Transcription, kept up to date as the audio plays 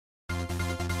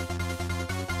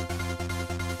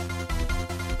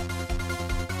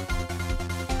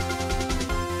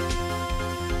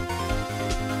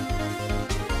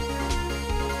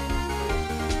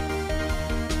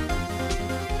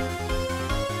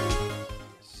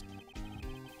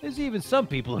There's even some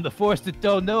people in the force that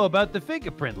don't know about the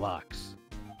fingerprint locks.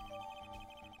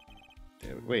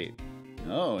 Dude, wait.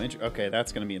 Oh, okay,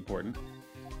 that's going to be important.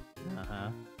 Uh-huh.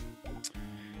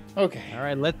 Okay. All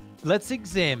right, let's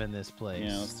examine this place.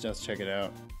 Yeah, let's just check it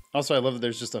out. Also, I love that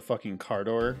there's just a fucking car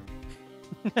door.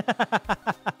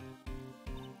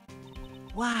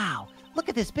 Wow, look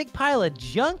at this big pile of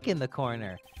junk in the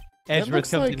corner. Ezra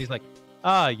looks comes like- in, he's like,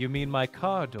 ah, you mean my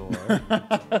car door?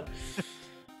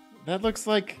 That looks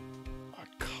like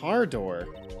a car door.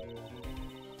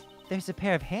 There's a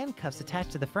pair of handcuffs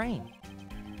attached to the frame.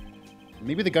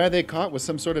 Maybe the guy they caught was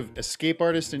some sort of escape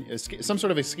artist and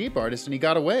he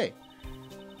got away.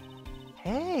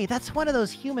 Hey, that's one of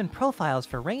those human profiles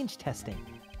for range testing.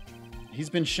 He's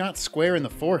been shot square in the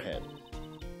forehead.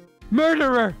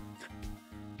 Murderer!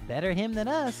 Better him than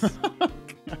us.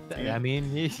 I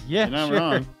mean, yeah, You're not sure.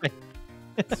 wrong.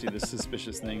 Let's see this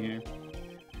suspicious thing here.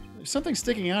 There's something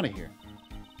sticking out of here.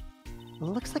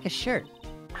 Looks like a shirt.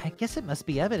 I guess it must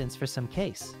be evidence for some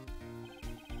case.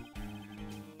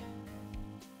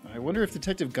 I wonder if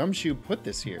Detective Gumshoe put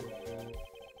this here.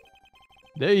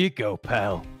 There you go,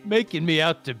 pal. Making me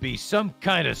out to be some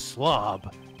kind of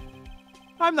slob.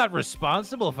 I'm not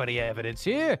responsible for the evidence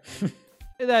here.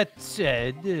 That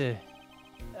said,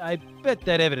 I bet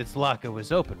that evidence locker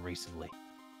was open recently.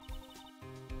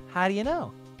 How do you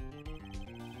know?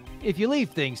 If you leave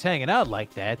things hanging out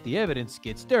like that, the evidence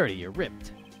gets dirty or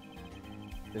ripped.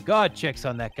 The guard checks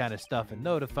on that kind of stuff and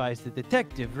notifies the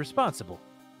detective responsible.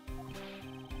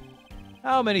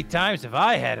 How many times have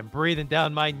I had him breathing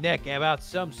down my neck about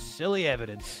some silly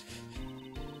evidence?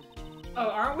 Oh,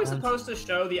 aren't we supposed to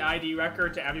show the ID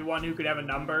record to everyone who could have a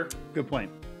number? Good point.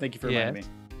 Thank you for reminding me.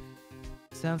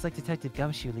 Sounds like Detective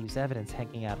Gumshoe leaves evidence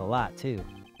hanging out a lot, too.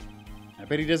 I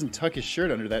bet he doesn't tuck his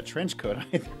shirt under that trench coat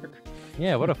either.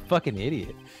 Yeah, what a fucking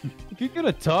idiot. If you're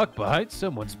gonna talk behind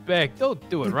someone's back, don't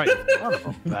do it right in front of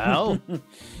them, pal.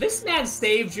 This man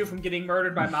saved you from getting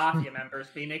murdered by mafia members,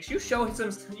 Phoenix. You show him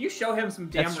some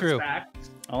damn That's true. respect.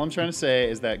 All I'm trying to say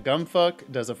is that Gumfuck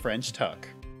does a French tuck.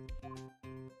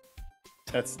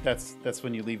 That's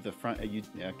when you leave the front.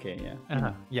 Okay, yeah.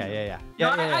 Uh-huh. Yeah.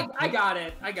 No, Yeah. I got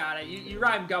it. You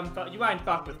rhyme you rhyme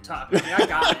fuck with tuck. I mean, I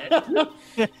got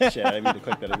it. Shit, I need to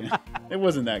click that again. It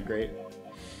wasn't that great.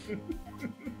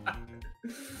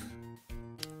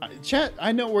 Chat,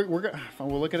 I know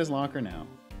we'll look at his locker now.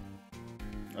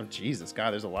 Oh Jesus,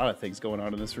 God, there's a lot of things going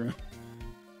on in this room.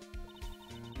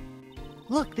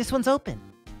 Look, this one's open.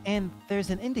 And there's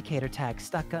an indicator tag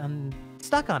stuck on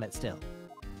it still.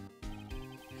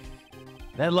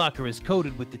 That locker is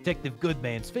coated with Detective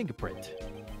Goodman's fingerprint.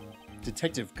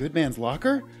 Detective Goodman's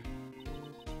locker?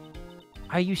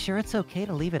 Are you sure it's okay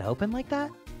to leave it open like that?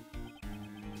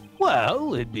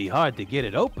 Well, it'd be hard to get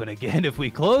it open again if we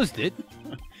closed it.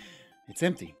 It's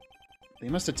empty. They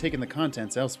must have taken the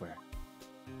contents elsewhere.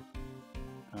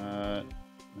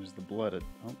 There's the blood.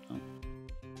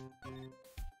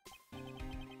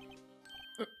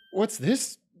 What's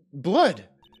this? Blood!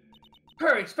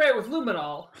 Hurry, spray it with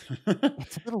luminol.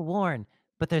 It's a little worn,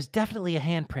 but there's definitely a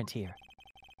handprint here.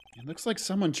 It looks like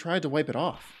someone tried to wipe it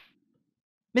off.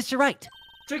 Mr. Wright,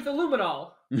 Drink the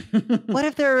luminol. what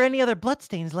if there are any other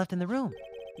bloodstains left in the room?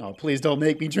 Oh, please don't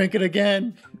make me drink it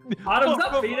again. Bottoms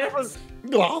up, Phoenix.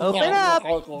 Open up!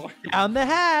 Down the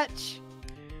hatch!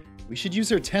 We should use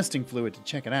her testing fluid to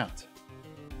check it out.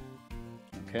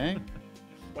 Okay.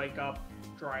 Wake up,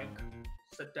 drink,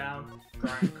 sit down,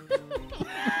 drink.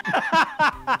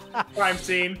 Crime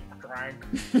scene, drink.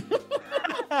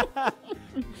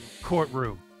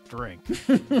 Courtroom, drink.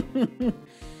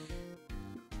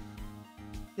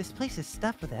 This place is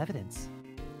stuffed with evidence.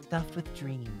 Stuffed with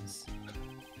dreams.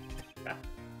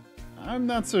 I'm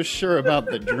not so sure about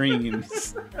the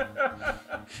dreams.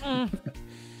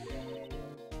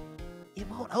 It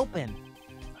won't open.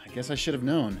 I guess I should have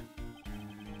known.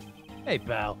 Hey,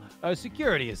 pal, our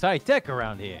security is high-tech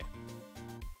around here.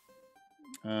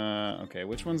 Okay,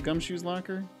 which one's Gumshoe's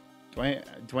locker? Do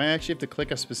I actually have to click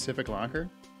a specific locker?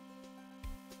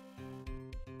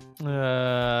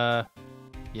 Yeah,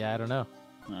 I don't know.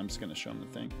 No, I'm just gonna show him the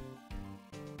thing.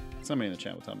 Somebody in the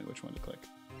chat will tell me which one to click.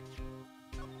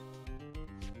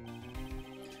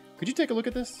 Could you take a look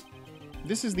at this?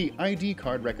 This is the ID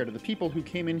card record of the people who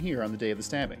came in here on the day of the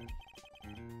stabbing.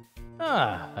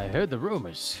 Ah, I heard the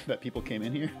rumors. That people came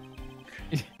in here?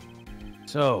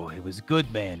 So, it was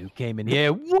Goodman who came in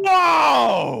here.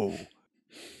 Whoa!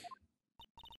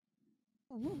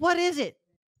 What is it?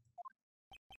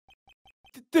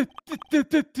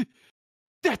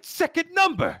 That second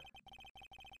number!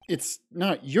 It's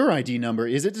not your ID number,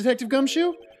 is it, Detective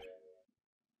Gumshoe?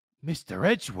 Mr.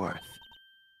 Edgeworth.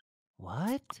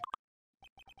 What?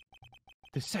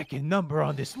 The second number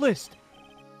on this list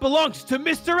belongs to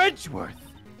Mr. Edgeworth.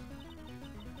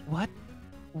 What?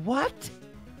 What?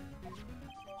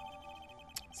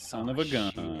 Son of a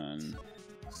gun.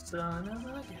 Son of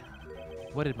a gun.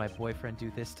 What did my boyfriend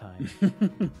do this time?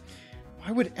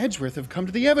 Why would Edgeworth have come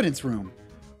to the evidence room?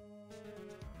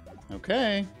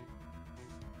 Okay.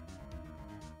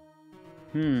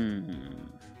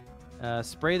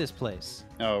 Spray this place.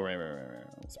 Oh, right.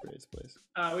 Let's spray this place.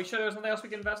 We sure there's something else we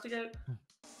can investigate?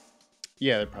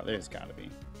 Yeah, there's gotta be.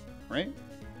 Right?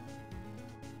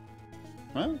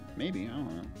 Well, maybe. I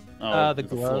don't know. Oh, The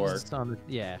gloves on the...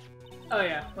 Yeah. Oh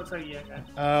yeah, looks like okay.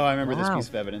 Oh, I remember this Wow. piece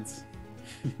of evidence.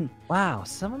 Wow,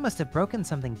 someone must have broken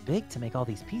something big to make all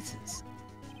these pieces.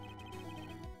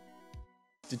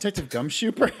 Detective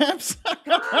Gumshoe, perhaps?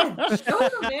 God, show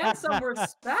the man some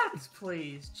respect,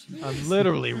 please. Jeez. I'm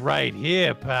literally right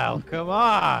here, pal. Come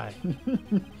on.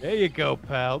 There you go,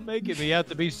 pal. Making me out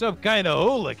to be some kind of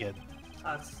hooligan.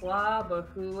 A slob, a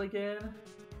hooligan.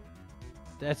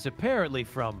 That's apparently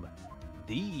from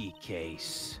the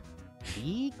case.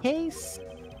 The case?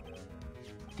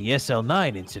 The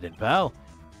SL9 incident, pal.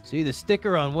 See the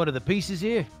sticker on one of the pieces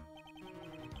here?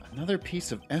 Another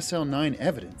piece of SL9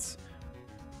 evidence.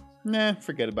 Nah,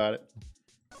 forget about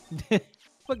it.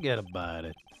 Forget about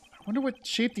it. I wonder what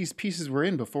shape these pieces were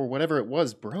in before whatever it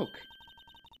was broke.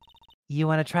 You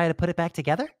want to try to put it back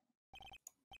together?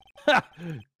 Ha!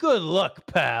 Good luck,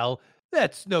 pal.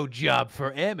 That's no job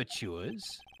for amateurs.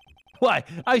 Why,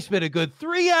 I spent a good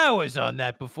 3 hours on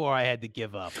that before I had to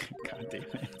give up. God damn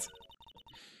it.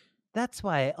 That's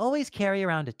why I always carry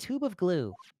around a tube of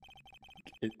glue.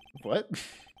 What?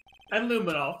 And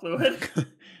luminol fluid.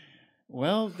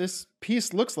 Well, this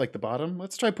piece looks like the bottom.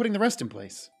 Let's try putting the rest in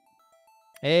place.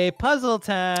 Hey, puzzle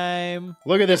time!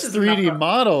 Look at this This is 3D not-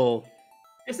 model.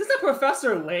 Is this a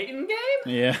Professor Layton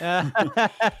game?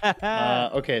 Yeah.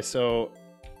 Okay, so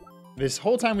this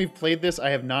whole time we've played this, I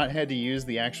have not had to use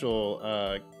the actual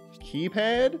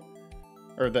keypad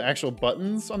or the actual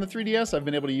buttons on the 3DS. I've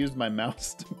been able to use my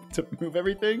mouse to move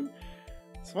everything.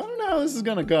 So I don't know how this is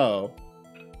going to go.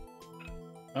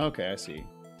 Okay, I see.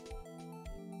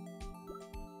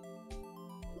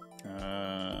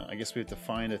 I guess we have to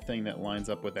find a thing that lines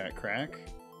up with that crack.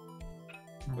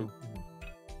 Ooh.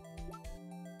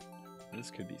 This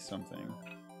could be something.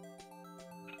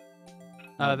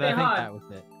 I think hon. that was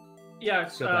it. Yeah,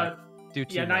 it's, Go back. Do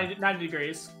two yeah, more. 90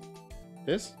 degrees.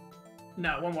 This?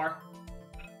 No, one more.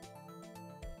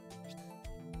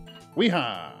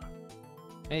 Weehaw!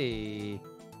 Hey.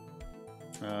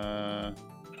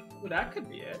 Ooh, that could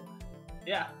be it.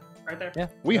 Yeah, right there. Yeah.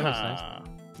 Weehaw! that was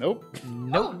Nope.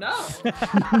 Nope.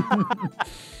 Oh,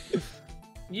 no.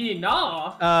 Yee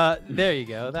nah. There you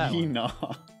go. That one. Nah.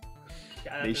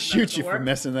 Yeah, They that shoot doesn't you for work.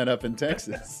 messing that up in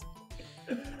Texas.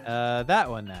 That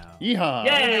one now. Yeehaw!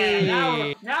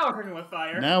 Yeah, now we're cooking with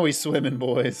fire. Now we swimming,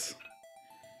 boys.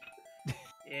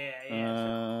 Yeah.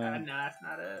 No, that's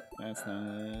not it. That's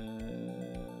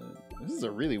not. This is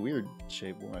a really weird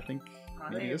shape one. I think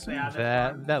maybe this one. yeah,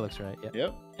 that's one. That looks right. Yep.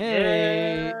 Yep.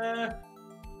 Hey. Yeah.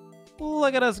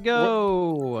 Look at us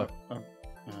go.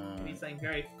 He's saying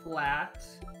very flat.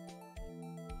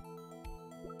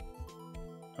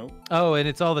 Oh, and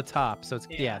it's all the top. So it's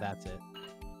Yeah. yeah, that's it.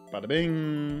 Bada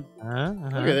bing. Uh-huh.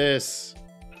 Look at this.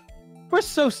 We're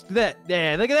so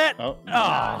yeah. Look at that. Oh.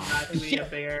 I Oh. think we need a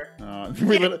bigger.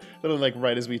 We literally like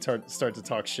right as we start to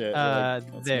talk shit. we're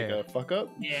like, let's there. make a fuck up.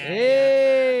 Yeah.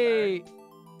 Hey.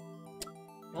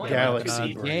 Only Galaxy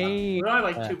like two brain. pieces. We only have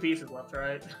like Uh, 2 pieces left,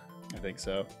 right? I think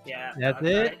so. Yeah. That's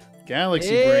okay. it? Galaxy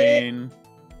Hey. brain.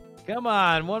 Come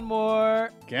on, one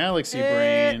more. Galaxy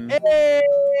Hey, brain.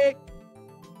 hey.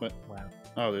 What? Wow.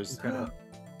 Oh, there's Incredible.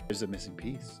 a missing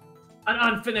piece. An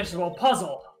unfinishable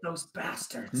puzzle. Those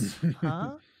bastards.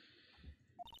 Huh?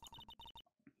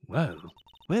 Well,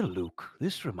 Luke,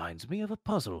 this reminds me of a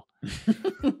puzzle.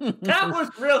 That was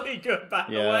really good, by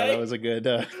the Yeah, way. that was a good.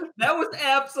 That was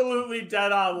absolutely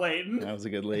dead on, Layton. That was a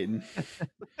good Leighton.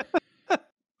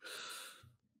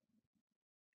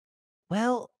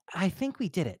 Well, I think we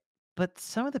did it, but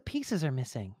some of the pieces are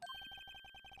missing.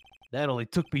 That only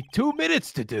took me 2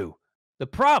 minutes to do. The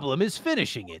problem is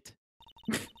finishing it.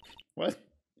 What?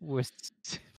 Were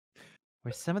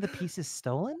some of the pieces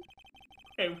stolen?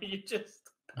 Okay, will you just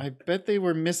I bet they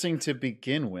were missing to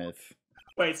begin with.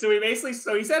 wait? So he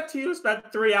said he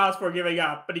spent 3 hours before giving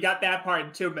up, but he got that part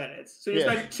in 2 minutes. So he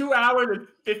Yeah. spent 2 hours and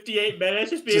 58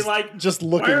 minutes just being like, just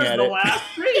looking "Where's at the it. last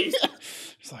piece?"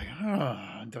 It's like,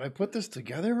 did I put this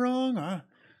together wrong?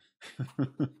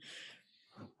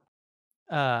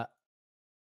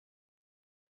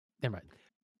 Never mind.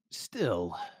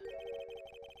 Still,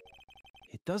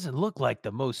 It doesn't look like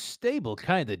the most stable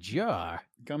kind of jar.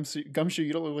 Gumshoe,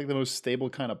 you don't look like the most stable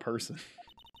kind of person.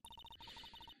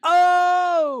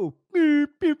 Oh! Beep,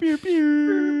 beep, beep,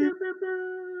 beep.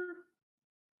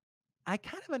 I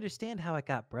kind of understand how it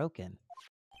got broken.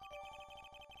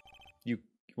 You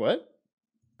what?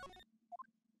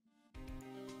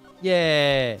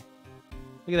 Yeah.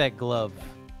 Look at that glove.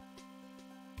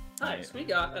 Nice. We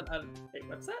got wait,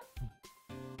 what's that?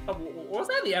 Oh, what was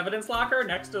that in the evidence locker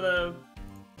next to the...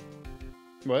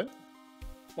 What?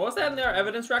 What was that in their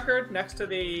evidence record next to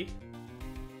the...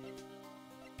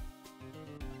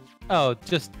 Oh,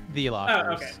 just the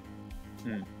lockers. Oh,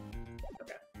 okay.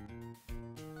 Okay.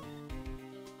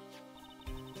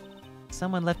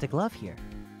 Someone left a glove here,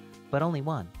 but only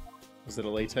one. Was it a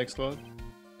latex glove?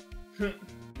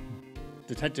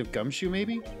 Detective Gumshoe,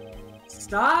 maybe?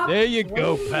 Stop! There you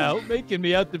go, Wait. pal. Making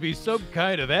me out to be some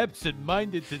kind of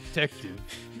absent-minded detective.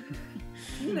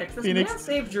 Phoenix, this Phoenix. man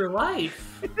saved your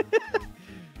life.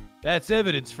 That's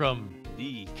evidence from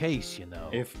the case, you know.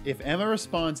 If Emma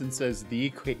responds and says the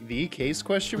case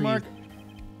question mark.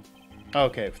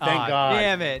 Okay, thank God.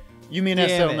 Damn it. You mean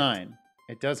Damn it. SL9?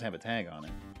 It does have a tag on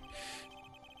it.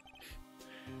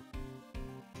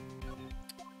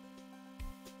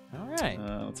 All right.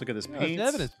 Let's look at this What's paint. the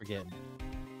evidence we're getting?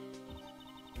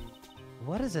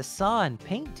 What is a saw and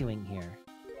paint doing here?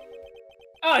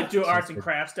 I do arts and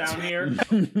crafts down here.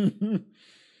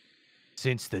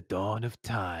 Since the dawn of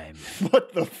time,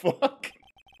 What the fuck?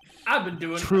 I've been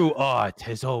doing... true art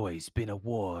has always been a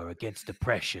war against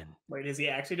oppression. Wait, is he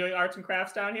actually doing arts and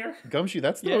crafts down here? Gumshoe,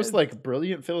 that's the Yeah. most like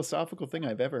brilliant philosophical thing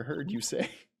I've ever heard you say.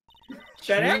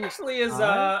 That True actually is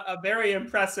art? a very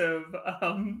impressive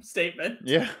statement.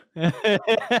 Yeah.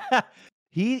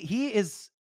 He is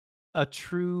a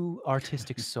true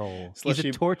artistic soul. He's Slushy-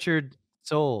 a tortured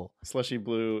soul. Slushy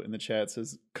Blue in the chat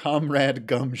says, Comrade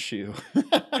Gumshoe.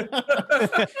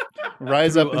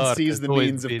 Rise True up and art seize has the always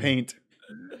means of been- paint.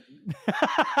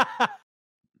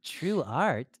 True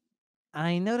art?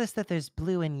 I noticed that there's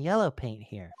blue and yellow paint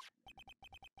here.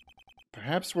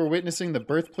 Perhaps we're witnessing the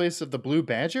birthplace of the Blue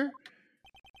Badger?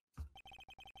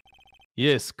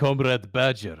 Yes, Comrade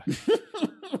Badger.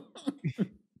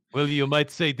 Well, you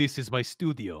might say this is my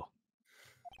studio.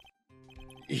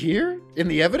 Here? In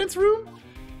the evidence room?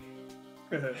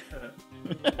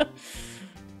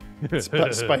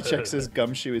 Spy Check says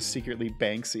Gumshoe is secretly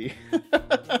Banksy.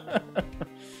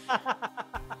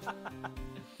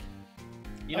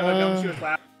 You know what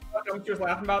Gumshoe was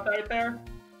laughing about right there?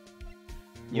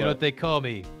 You know what they call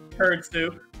me? Turd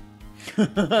soup.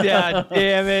 God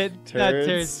damn it! Not Turd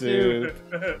turd soup.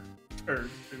 Turd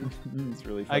soup. It's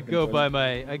really I fucking go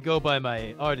funny. by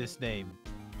my artist name,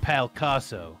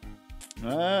 Palcasso. Ah,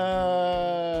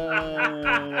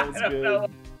 that was I don't know.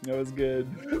 good. That was good.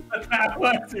 But that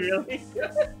was really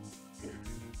good.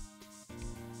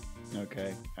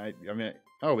 Okay. I mean,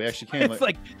 oh, we actually can. It's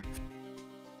like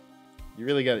You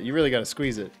really got to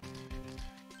squeeze it.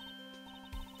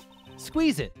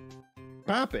 Squeeze it.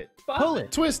 Pop it. Pull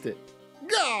it. Twist it.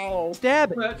 Go.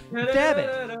 Stab it. Stab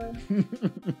it.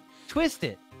 Twist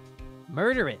it.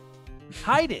 Murder it.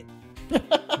 Hide it.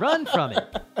 Run from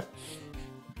it.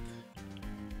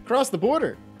 Cross the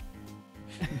border.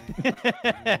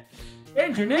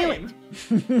 Change your name.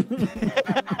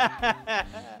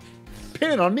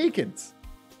 Pin it on Meekins.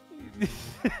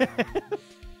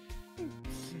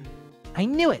 I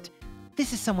knew it.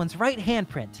 This is someone's right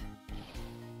handprint.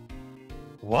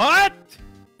 what?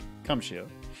 Gumshoe.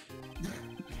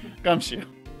 Gumshoe.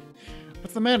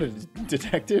 What's the matter,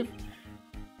 detective?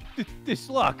 This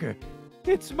locker,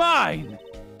 it's mine.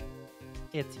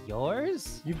 It's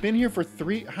yours? You've been here for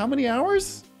how many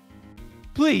hours?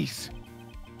 Please,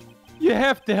 you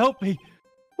have to help me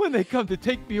when they come to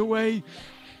take me away.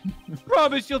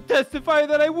 Promise you'll testify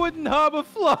that I wouldn't harm a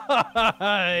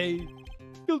fly.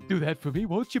 You'll do that for me,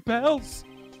 won't you, pals?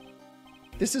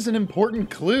 This is an important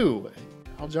clue.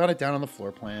 I'll jot it down on the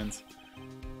floor plans.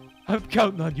 I'm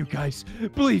counting on you guys.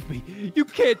 Believe me, you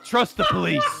can't trust the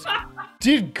police.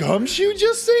 Did Gumshoe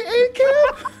just say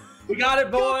ACAB? We got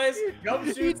it, boys.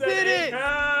 Gumshoe He did it.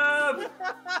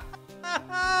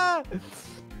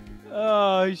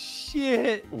 Oh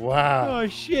shit! Wow. Oh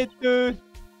shit, dude!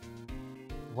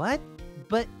 What?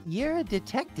 But you're a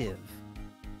detective.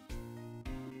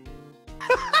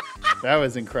 That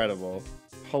was incredible.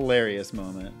 Hilarious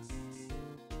moment.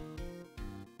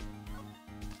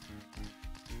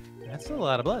 That's a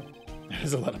lot of blood. That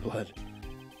is a lot of blood.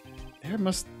 There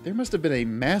must have been a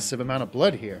massive amount of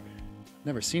blood here.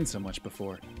 Never seen so much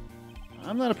before.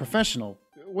 I'm not a professional.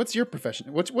 What's your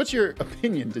profession? What's your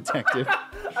opinion, detective?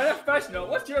 I professional.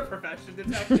 What's your profession,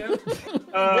 detective?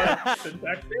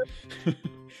 Detective?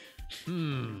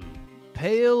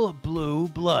 Pale blue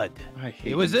blood. I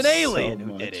hate It was you an alien so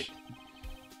who did much. it.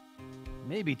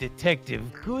 Maybe Detective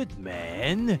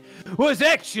Goodman was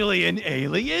actually an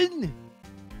alien?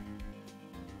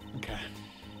 Okay.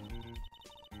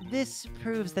 This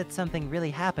proves that something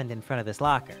really happened in front of this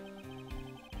locker.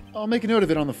 I'll make a note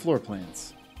of it on the floor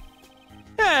plans.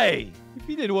 Hey! If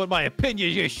you didn't want my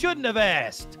opinion, you shouldn't have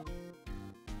asked.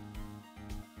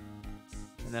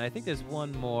 And then I think there's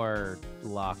one more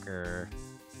locker.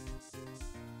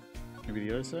 Maybe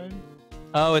the other side?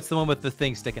 Oh, it's the one with the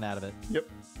thing sticking out of it. Yep.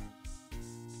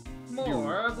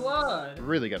 More blood.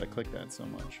 Really got to click that so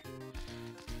much.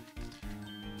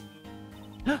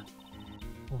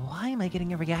 Why am I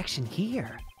getting a reaction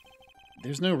here?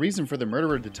 There's no reason for the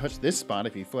murderer to touch this spot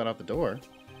if he fled out the door.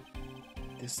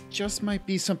 This just might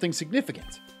be something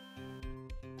significant.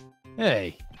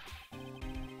 Hey.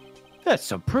 That's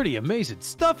some pretty amazing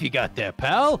stuff you got there,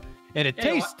 pal. And it Yeah,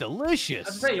 you tastes I was delicious.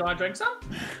 gonna say, you want to drink some?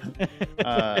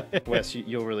 Wes,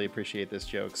 you'll really appreciate this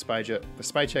joke. The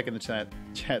spy check in the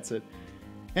chat said,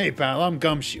 "Hey pal, I'm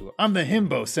Gumshoe. I'm the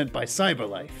himbo sent by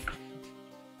Cyberlife."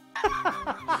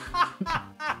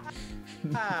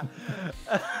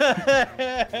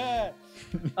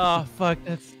 Oh, fuck.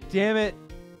 Damn it.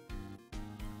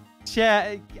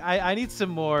 Chat, I need some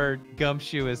more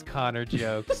Gumshoe as Connor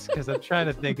jokes because I'm trying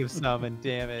to think of some, and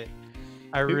damn it.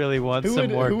 I really want some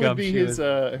more who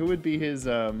Gumshoe. who would be his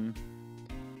The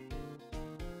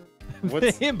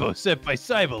what's himbo sent by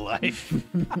Cyberlife.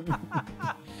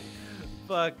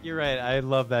 Fuck, you're right. I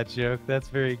love that joke. That's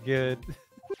very good.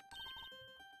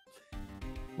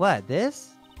 What, this?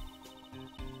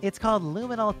 It's called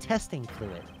luminol testing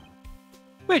fluid.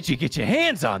 Where'd you get your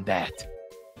hands on that?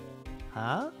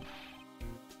 Huh?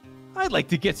 I'd like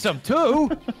to get some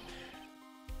too.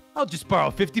 I'll just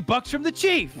borrow $50 from the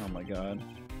chief. Oh my god.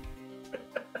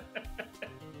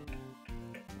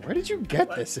 Where did you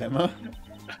get this, Emma?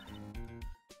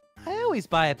 I always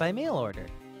buy it by mail order.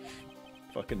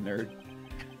 Fucking nerd.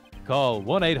 Call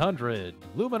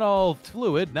 1-800-Luminol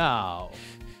Fluid now.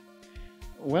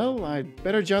 Well, I'd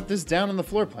better jot this down on the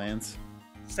floor plans.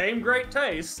 Same great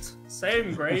taste.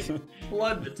 Same great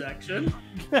blood detection.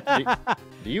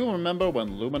 Do you remember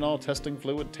when luminol testing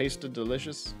fluid tasted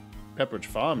delicious? Pepperidge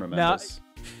Farm remembers.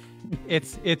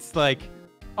 It's like,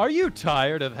 are you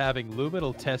tired of having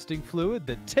luminol testing fluid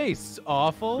that tastes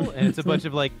awful? And it's a bunch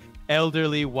of like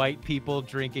elderly white people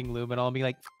drinking luminol and being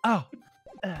like, oh,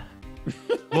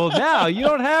 well now you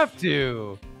don't have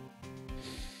to.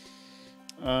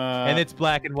 And it's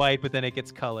black and white, but then it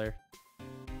gets color.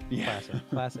 Yeah.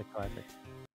 Classic.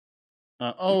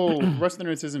 Russ the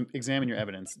Nerd says examine your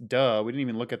evidence. Duh, we didn't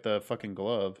even look at the fucking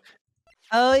glove.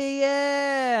 Oh,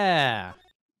 yeah!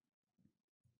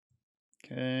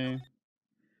 Okay.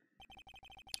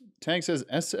 Tag says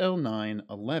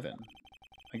SL911.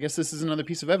 I guess this is another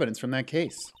piece of evidence from that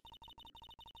case.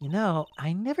 You know,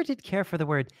 I never did care for the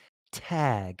word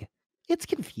tag. It's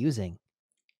confusing.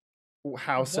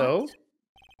 How so?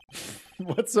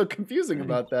 What's so confusing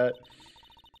about that?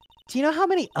 Do you know how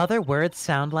many other words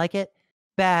sound like it?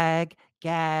 Bag,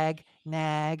 gag,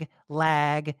 nag,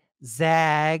 lag,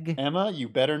 zag. Emma, you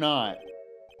better not.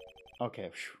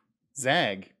 Okay.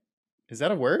 Zag. Is that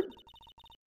a word?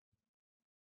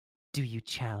 Do you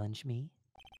challenge me?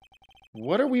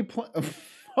 What are we playing?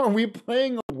 Are we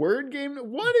playing a word game?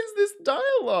 What is this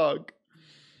dialogue?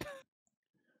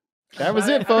 That was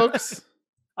it, folks.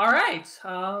 All right.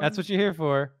 That's what you're here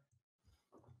for.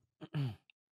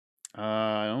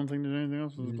 I don't think there's anything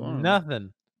else.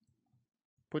 Nothing.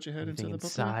 Put your head into Anything the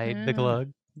inside the glove.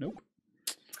 Nope.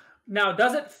 Now,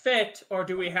 does it fit, or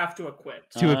do we have to acquit?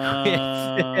 To acquit.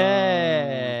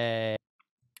 Hey.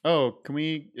 Oh, can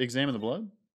we examine the blood?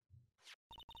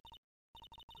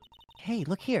 Hey,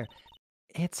 look here.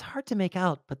 It's hard to make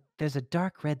out, but there's a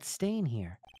dark red stain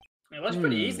here. I mean, it looks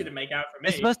pretty easy to make out for me.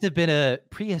 This must have been a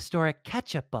prehistoric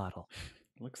ketchup bottle.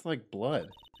 Looks like blood.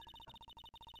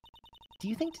 Do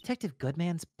you think Detective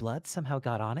Goodman's blood somehow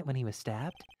got on it when he was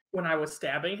stabbed? When I was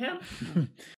stabbing him?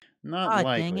 Not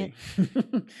dang likely.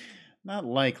 Not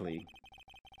likely.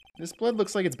 This blood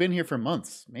looks like it's been here for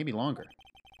months, maybe longer.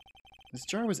 This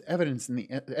jar was evidence in the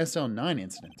SL9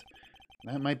 incident.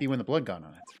 That might be when the blood got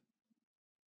on it.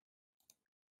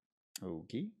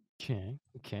 Okay.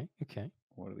 Okay.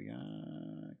 What do we got?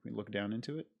 Can we look down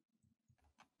into it?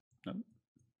 No.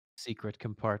 Secret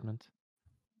compartment.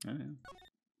 Oh, yeah.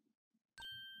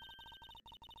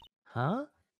 Huh?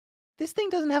 This thing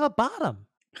doesn't have a bottom.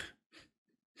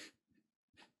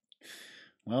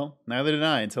 Well, neither did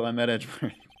I until I met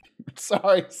Edgeworth.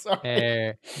 Sorry.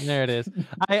 There it is.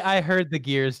 I heard the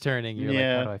gears turning. You're like,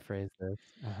 Yeah. how do I phrase this?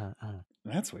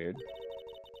 That's weird.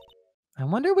 I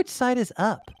wonder which side is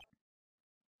up.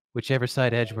 Whichever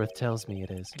side Edgeworth tells me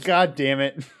it is. God damn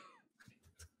it.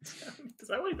 Does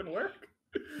that even work?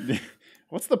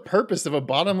 What's the purpose of a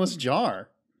bottomless jar?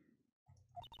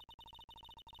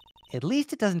 At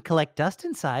least it doesn't collect dust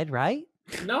inside, right?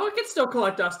 No, it can still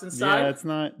collect dust inside. Yeah, it's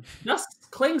not. Dust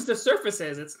clings to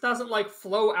surfaces. It doesn't like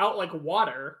flow out like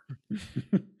water.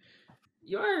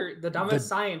 You're the dumbest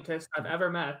scientist I've ever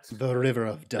met. The river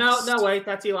of dust. No, wait,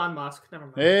 that's Elon Musk. Never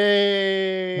mind.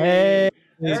 Hey.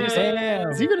 Is Hey.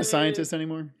 he even a scientist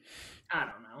anymore? I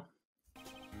don't know.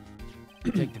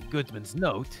 Detective Goodman's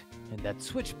note and that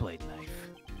switchblade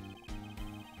knife.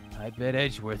 I bet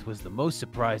Edgeworth was the most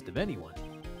surprised of anyone.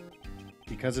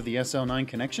 Because of the SL9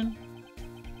 connection?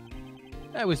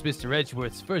 That was Mr.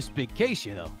 Edgeworth's first big case,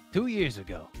 2 years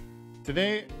ago.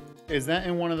 Is that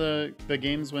in one of the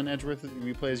games when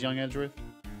we play as young Edgeworth?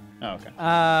 Oh, okay.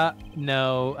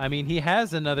 No. I mean, he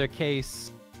has another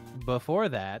case before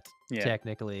that, Yeah.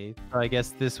 technically. I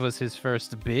guess this was his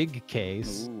first big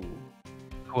case, Ooh.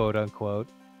 quote unquote.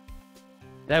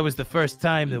 That was the first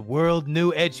time the world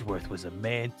knew Edgeworth was a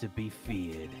man to be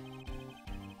feared.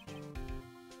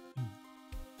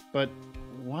 But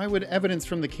why would evidence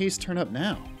from the case turn up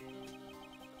now?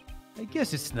 I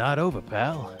guess it's not over,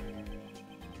 pal.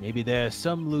 Maybe there are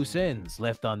some loose ends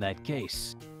left on that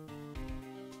case.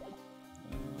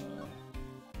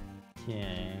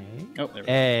 Okay. Oh, there we go.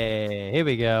 Hey, here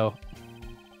we go.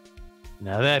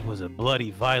 Now that was a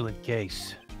bloody violent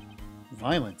case.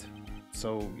 Violent.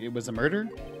 So it was a murder?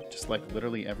 Just like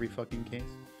literally every fucking case?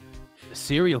 A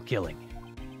serial killing.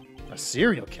 A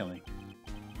serial killing?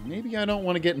 Maybe I don't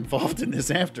want to get involved in this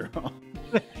after all.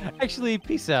 Actually,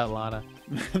 peace out, Lana.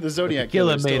 The Zodiac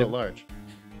killer killer is made still him- at large.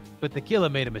 But the killer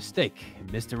made a mistake, and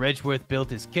Mr. Edgeworth built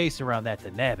his case around that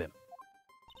to nab him.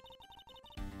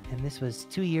 And this was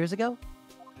 2 years ago?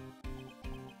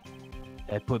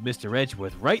 That put Mr.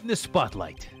 Edgeworth right in the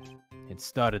spotlight and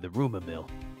started the rumor mill.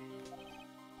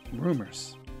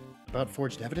 Rumors about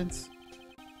forged evidence?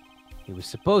 It was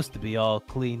supposed to be all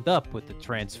cleaned up with the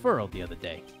transferal the other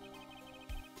day.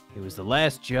 It was the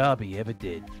last job he ever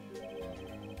did.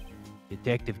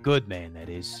 Detective Goodman, that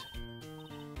is.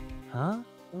 Huh?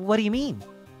 What do you mean?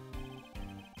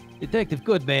 Detective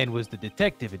Goodman was the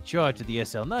detective in charge of the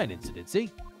SL9 incident, see?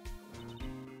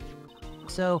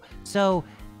 So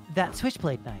that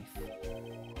switchblade knife.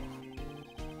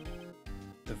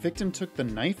 The victim took the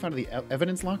knife out of the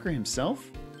evidence locker himself?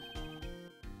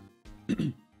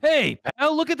 Hey,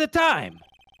 pal, look at the time!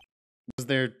 Was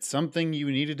there something you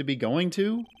needed to be going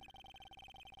to?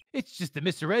 It's just that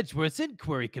Mr. Edgeworth's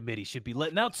inquiry committee should be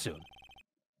letting out soon.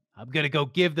 I'm gonna go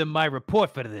give them my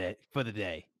report for the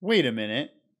day. Wait a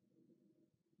minute.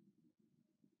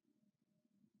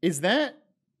 Is that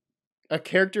a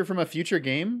character from a future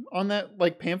game on that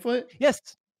pamphlet? Yes,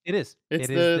 it is. It's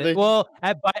It is the- well,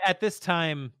 at this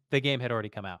time, the game had already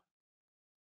come out.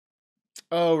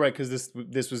 Oh, right, because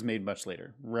this was made much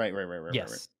later. Right.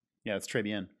 Yes. Right. Yeah, it's très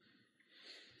bien.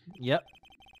 Yep.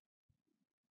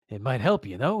 It might help,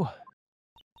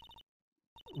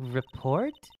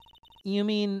 Report? You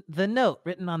mean the note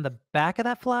written on the back of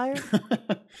that flyer?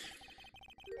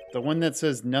 The one that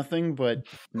says nothing but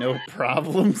no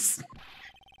problems.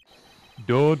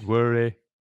 Don't worry.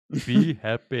 Be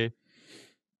happy.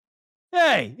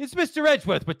 Hey, it's Mr.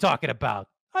 Edgeworth we're talking about.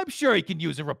 I'm sure he can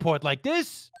use a report like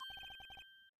this.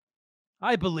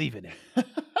 I believe in it.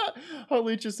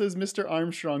 Halucha says Mr.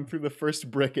 Armstrong threw the first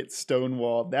brick at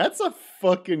Stonewall. That's a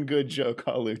fucking good joke,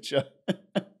 Halucha.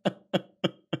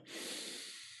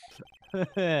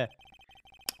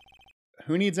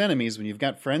 Who needs enemies when you've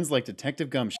got friends like Detective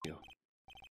Gumshoe?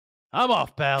 I'm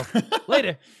off, pal.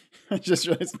 Later. I just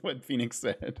realized what Phoenix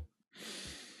said.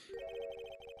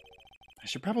 I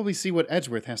should probably see what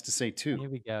Edgeworth has to say, too. Here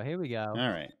we go. All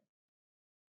right.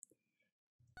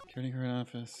 Security guard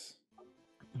office.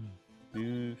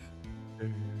 Move.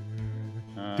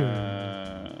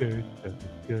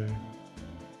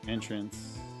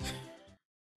 Entrance.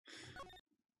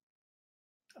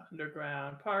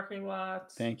 Underground parking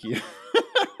lots. Thank you.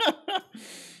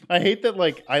 I hate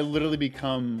that, I literally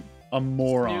become a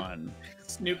moron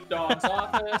Snoop Dogg's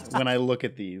office. when I look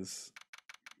at these.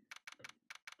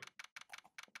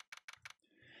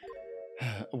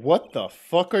 What the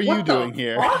fuck are you What the doing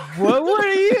here? fuck? What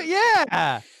are you?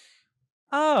 Yeah.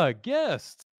 Ah,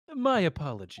 guest. My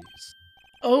apologies.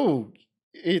 Oh,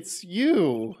 it's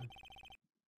you.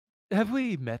 Have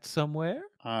we met somewhere?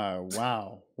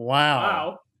 Wow.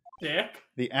 Wow, Dick.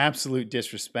 The absolute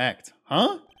disrespect.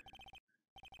 Huh?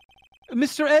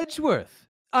 Mr. Edgeworth,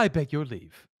 I beg your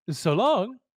leave. So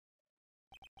long.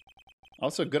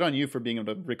 Also, good on you for being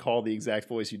able to recall the exact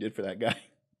voice you did for that guy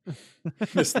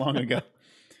this long ago.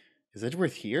 Is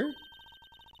Edgeworth here?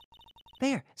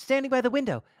 There, standing by the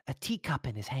window, a teacup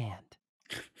in his hand.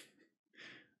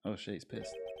 Oh shit, he's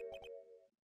pissed.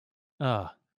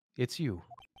 Ah, it's you.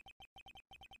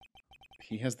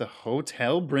 He has the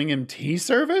hotel bring him tea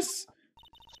service?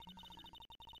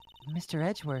 Mr.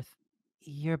 Edgeworth,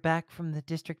 you're back from the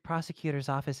district prosecutor's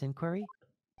office inquiry?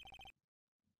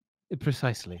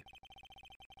 Precisely.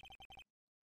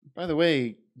 By the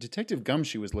way, Detective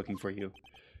Gumshoe was looking for you.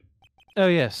 Oh,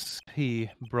 yes, he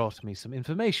brought me some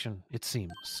information, it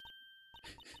seems.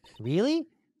 Really?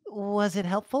 Was it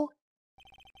helpful?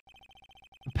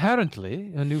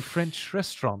 Apparently, a new French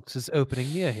restaurant is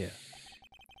opening near here.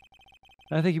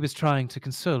 I think he was trying to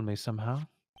console me somehow.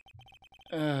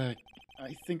 I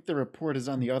think the report is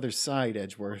on the other side,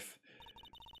 Edgeworth.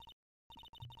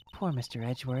 Poor Mr.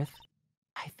 Edgeworth.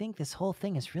 I think this whole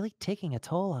thing is really taking a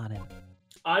toll on him.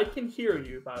 I can hear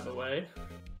you, by the way.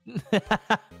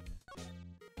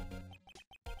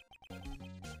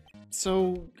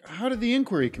 So, how did the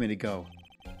inquiry committee go?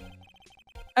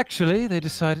 Actually, they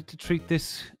decided to treat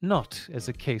this not as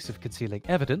a case of concealing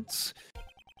evidence,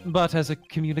 but as a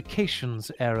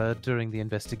communications error during the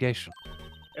investigation.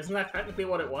 Isn't that technically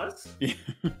what it was? Yeah.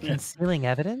 Concealing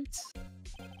evidence?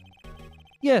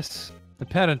 Yes,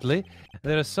 apparently,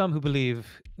 there are some who believe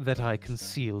that I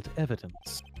concealed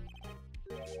evidence.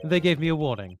 They gave me a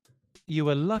warning. You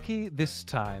were lucky this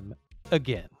time,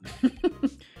 again.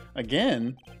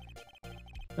 Again?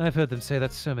 I've heard them say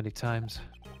that so many times.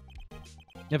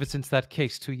 Ever since that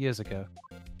case 2 years ago.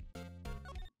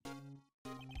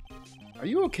 Are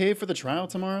you okay for the trial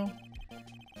tomorrow?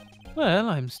 Well,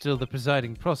 I'm still the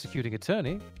presiding prosecuting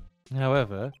attorney.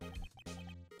 However,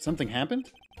 Something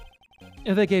happened?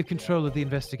 they gave control of the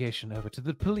investigation over to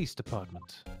the police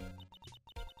department.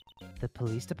 The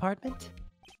police department?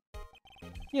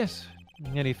 Yes,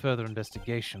 any further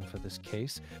investigation for this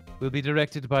case will be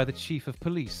directed by the Chief of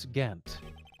Police, Gant.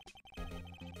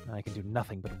 I can do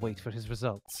nothing but wait for his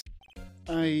results.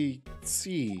 I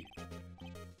see.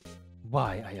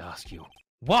 Why, I ask you?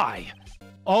 Why?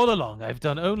 All along, I've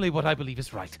done only what I believe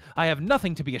is right. I have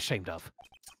nothing to be ashamed of.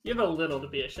 You have a little to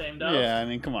be ashamed of. Yeah, I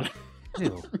mean, come on.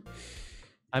 Still.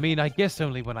 I mean, I guess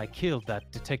only when I killed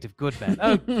that Detective Goodman.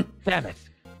 Oh, damn it.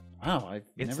 Wow,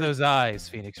 It's those eyes,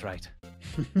 Phoenix Wright.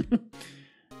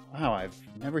 Wow, I've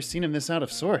never seen him this out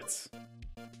of sorts.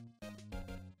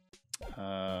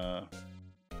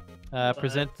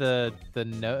 Present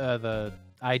the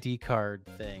ID card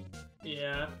thing.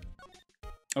 Yeah.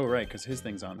 Oh, right, because his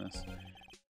thing's on this.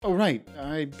 Oh, right,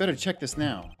 I better check this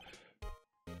now.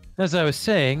 As I was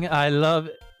saying, I love...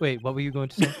 Wait, what were you going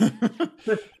to say?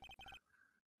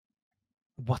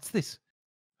 What's this?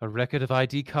 A record of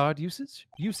ID card usage?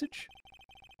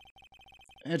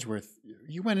 Edgeworth,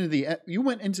 you went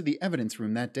into the evidence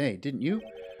room that day, didn't you?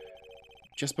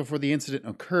 Just before the incident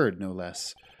occurred, no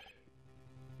less.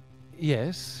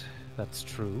 Yes, that's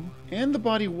true. And the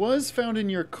body was found in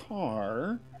your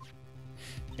car.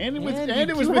 And it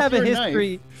was with have your a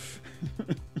history.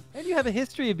 knife. And you have a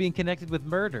history of being connected with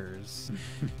murders.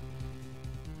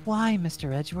 Why,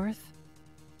 Mr. Edgeworth?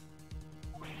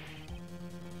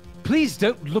 Please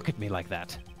don't look at me like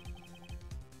that.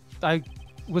 I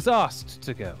was asked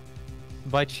to go.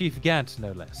 By Chief Gant,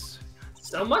 no less.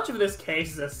 So much of this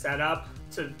case is a setup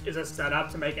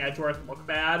to make Edgeworth look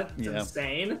bad. It's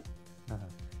insane.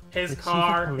 His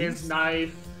car, his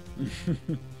knife.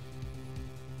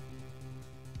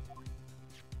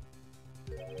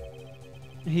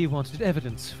 He wanted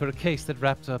evidence for a case that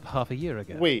wrapped up half a year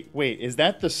ago. Wait, is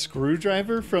that the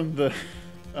screwdriver from the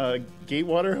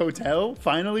Gatewater Hotel?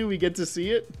 Finally, we get to see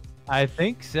it? I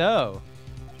think so.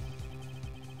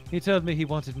 He told me he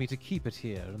wanted me to keep it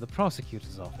here in the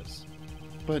prosecutor's office.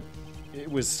 But it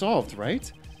was solved,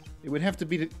 right? It would have to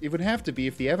be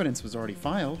if the evidence was already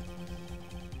filed.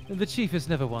 The chief is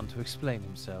never one to explain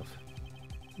himself.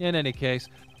 In any case,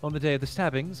 on the day of the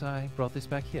stabbings, I brought this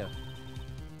back here.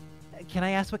 Can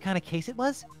I ask what kind of case it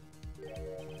was?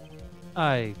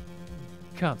 I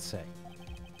can't say.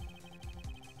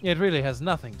 It really has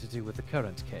nothing to do with the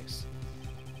current case.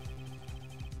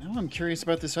 Now I'm curious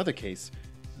about this other case.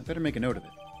 I better make a note of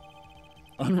it.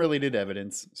 Unrelated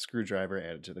evidence, screwdriver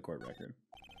added to the court record.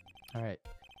 All right.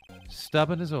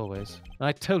 Stubborn as always.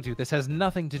 I told you this has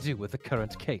nothing to do with the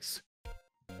current case.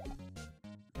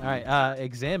 All right,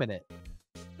 examine it.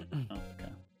 Oh, okay.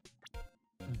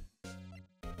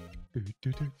 The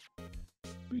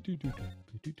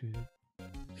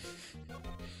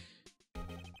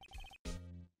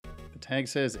tag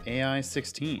says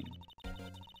AI-16.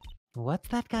 What's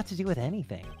that got to do with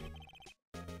anything?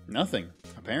 Nothing,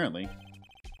 apparently.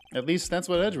 At least that's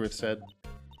what Edgeworth said.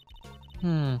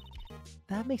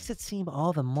 That makes it seem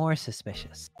all the more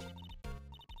suspicious.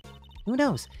 Who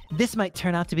knows? This might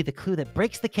turn out to be the clue that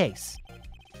breaks the case.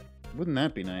 Wouldn't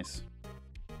that be nice?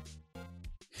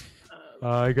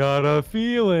 I got a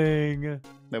feeling.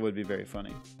 That would be very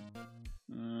funny.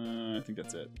 I think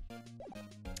that's it.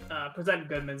 Present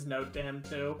Goodman's note to him,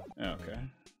 too. Okay.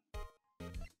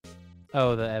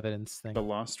 Oh, the evidence thing. The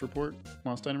lost report?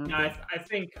 Lost item No, report?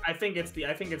 I think it's the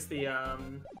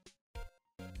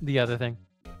The other thing.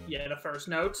 yeah, the first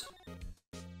note.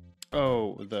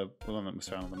 Oh, the one that was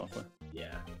found on the muffler.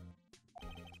 Yeah.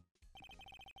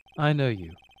 I know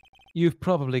you. You've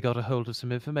probably got a hold of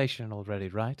some information already,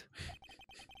 right?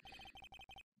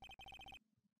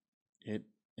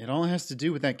 It all has to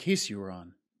do with that case you were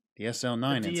on. The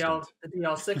SL9 incident. The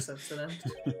DL6 incident.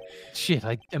 Shit,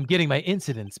 I'm getting my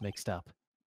incidents mixed up.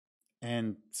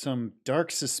 And some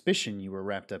dark suspicion you were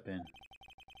wrapped up in.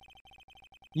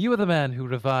 You are the man who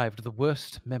revived the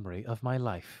worst memory of my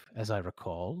life, as I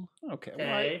recall. Okay.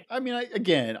 Okay.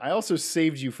 Well, I also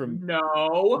saved you from...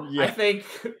 No, Yeah. I think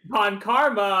Bon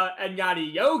Karma and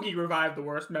Yadi Yogi revived the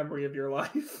worst memory of your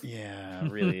life. Yeah,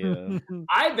 really.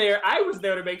 I was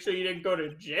there to make sure you didn't go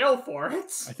to jail for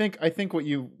it. I think what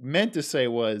you meant to say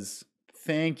was,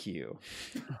 thank you.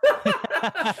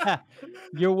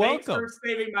 You're Thanks welcome. for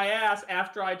saving my ass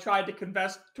after I tried to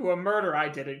confess to a murder I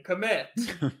didn't commit.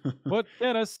 What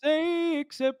can I say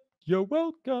except you're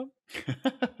welcome?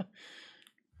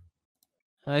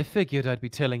 I figured I'd be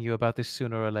telling you about this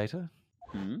sooner or later.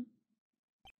 A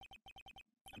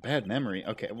bad memory.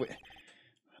 Okay.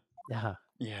 Uh-huh.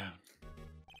 Yeah.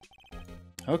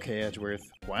 Okay, Edgeworth.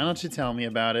 Why don't you tell me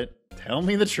about it? Tell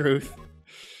me the truth.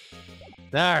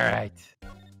 All right.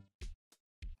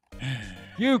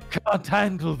 You can't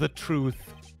handle the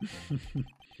truth.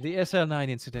 The SL9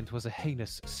 incident was a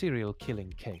heinous serial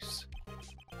killing case.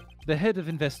 The head of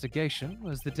investigation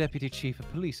was the deputy chief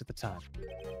of police at the time,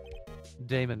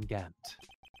 Damon Gant.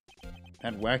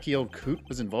 That wacky old coot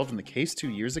was involved in the case 2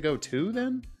 years ago too,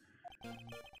 then?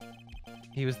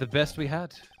 He was the best we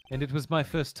had, and it was my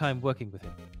first time working with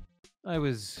him. I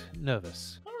was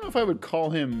nervous. I don't know if I would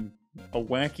call him a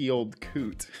wacky old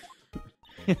coot.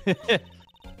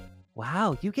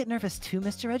 Wow, you get nervous too,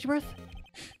 Mr. Edgeworth?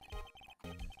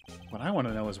 What I want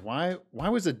to know is why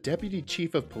was a deputy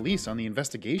chief of police on the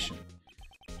investigation?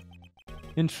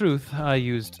 In truth, I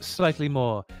used slightly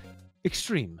more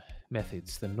extreme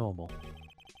methods than normal.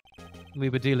 We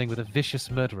were dealing with a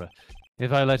vicious murderer.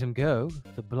 If I let him go,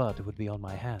 the blood would be on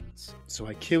my hands. So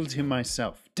I killed him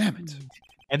myself. Damn it.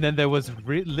 And then there was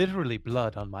literally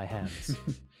blood on my hands.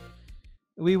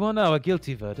 We won our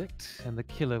guilty verdict, and the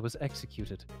killer was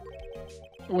executed.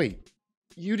 Wait,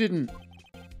 you didn't...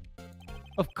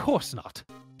 Of course not.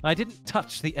 I didn't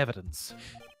touch the evidence.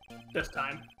 This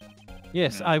time.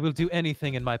 Yes, I will do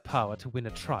anything in my power to win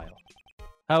a trial.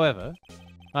 However,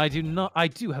 I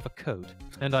do have a code,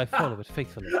 and I follow it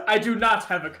faithfully. I do not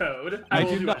have a code. I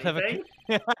will do not have a anything.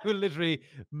 code. I will literally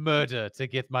murder to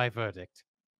get my verdict.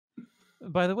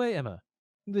 By the way, Emma,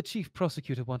 the chief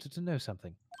prosecutor wanted to know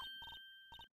something.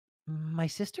 My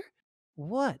sister?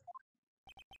 What?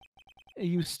 Are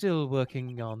you still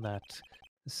working on that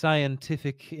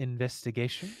scientific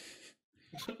investigation?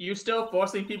 You still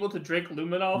forcing people to drink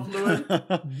luminol fluid?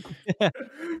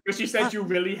 Because she said you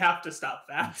really have to stop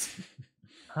that.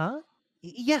 Huh?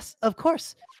 Yes, of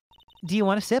course. Do you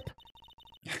want a sip?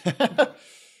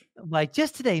 Why,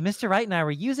 just today, Mr. Wright and I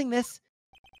were using this.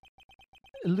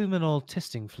 Luminol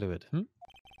testing fluid,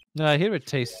 I hear it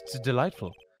tastes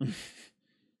delightful.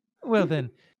 Well then,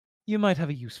 you might have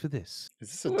a use for this. Is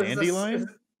this a Ooh, dandelion? Is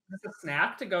this a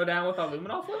snack to go down with our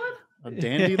luminol fluid? A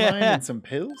dandelion and some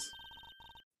pills?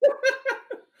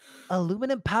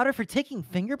 Aluminum powder for taking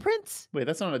fingerprints? Wait,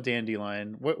 that's not a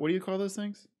dandelion. What do you call those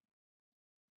things?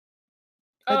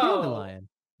 A Oh. dandelion.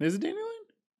 Is it dandelion?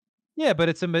 Yeah, but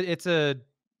it's a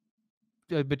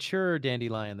mature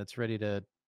dandelion that's ready to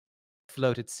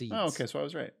float its seeds. Oh, okay, so I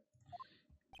was right.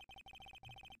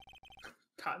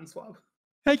 Cotton swab.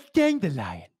 A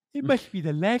dandelion. It must be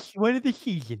the last one of the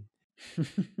season.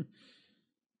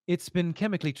 It's been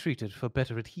chemically treated for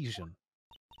better adhesion.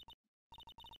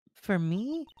 For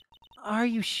me? Are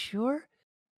you sure?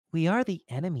 We are the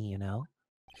enemy, you know.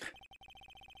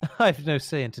 I've no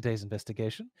say in today's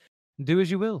investigation. Do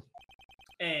as you will.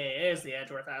 Hey, there's the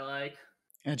Edgeworth I like.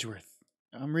 Edgeworth,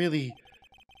 I'm really...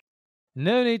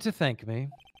 No need to thank me.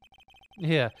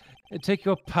 Here, take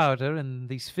your powder and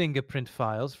these fingerprint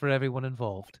files for everyone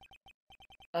involved.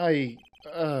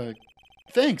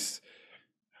 Thanks.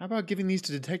 How about giving these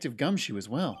to Detective Gumshoe as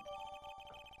well?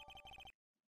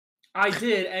 I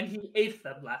did, and he ate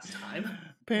them last time.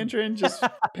 Pantran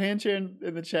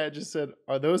in the chat just said,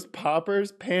 "Are those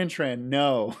poppers?" Pantran,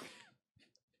 no.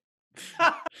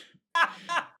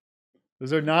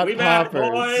 Those are not poppers. Back,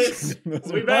 boys.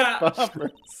 Those We are back. not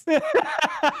poppers.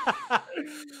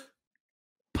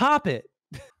 Pop it.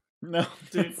 No.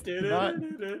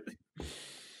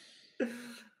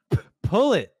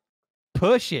 Pull it.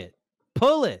 Push it.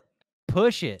 Pull it.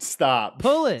 Push it. Stop.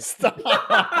 Pull it. Stop.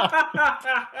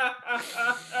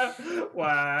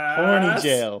 Wow. Horny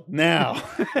jail now.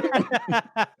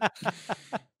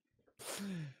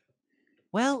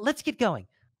 Well, let's get going.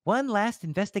 One last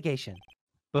investigation.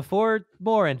 Before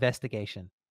more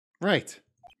investigation. Right.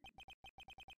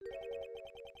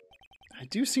 I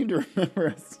do seem to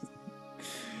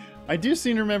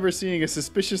remember seeing a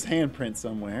suspicious handprint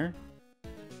somewhere.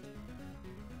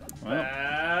 Well.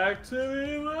 Back to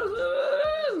the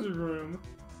room.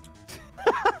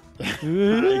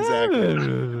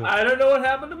 Exactly. I don't know what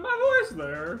happened to my voice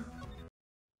there.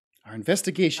 Our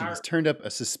investigation has turned up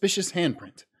a suspicious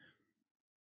handprint.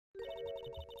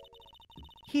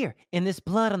 Here, in this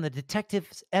blood on the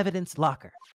detective's evidence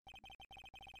locker.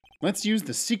 Let's use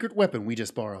the secret weapon we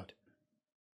just borrowed.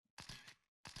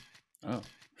 Oh.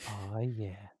 Oh,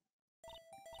 yeah.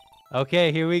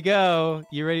 Okay, here we go.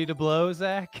 You ready to blow,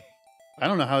 Zach? I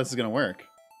don't know how this is going to work.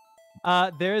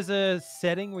 There's a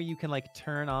setting where you can like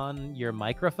turn on your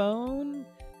microphone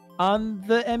on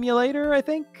the emulator, I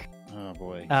think. Oh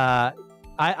boy. I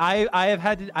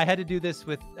had to do this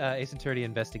with Ace Attorney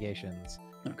Investigations.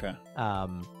 Okay.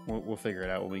 We'll figure it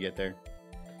out when we get there.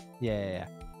 Yeah.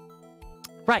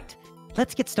 Right.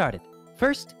 Let's get started.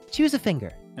 First, choose a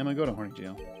finger. I'm gonna go to horny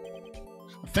jail.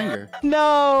 A finger?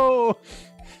 No!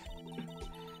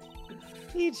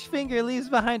 Each finger leaves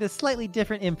behind a slightly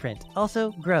different imprint.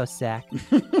 Also, gross, Zach.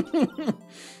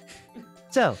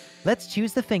 So, let's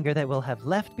choose the finger that will have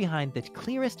left behind the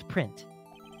clearest print.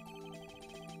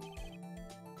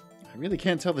 I really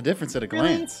can't tell the difference at a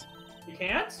glance. You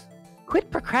can't?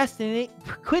 Quit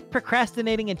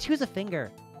procrastinating and choose a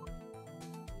finger.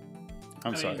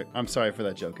 I'm sorry. I'm sorry for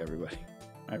that joke, everybody.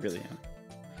 I really am.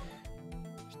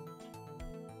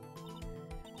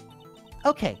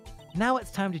 Okay, now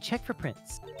it's time to check for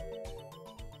prints.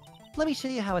 Let me show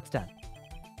you how it's done.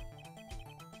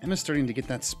 Emma's starting to get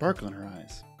that sparkle in her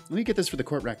eyes. Let me get this for the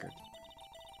court record.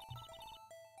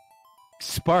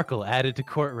 Sparkle added to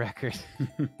court record.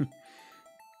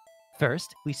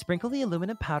 First, we sprinkle the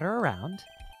aluminum powder around.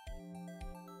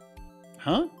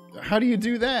 Huh? How do you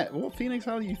do that? Well, Phoenix,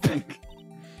 how do you think?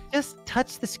 Just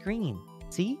touch the screen.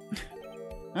 See?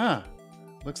 Ah,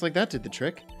 looks like that did the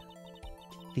trick.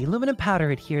 The aluminum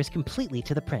powder adheres completely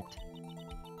to the print.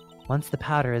 Once the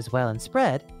powder is well and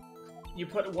spread, you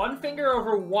put one finger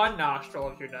over one nostril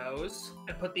of your nose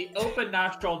and put the open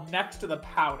nostril next to the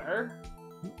powder.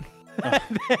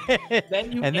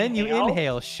 Then you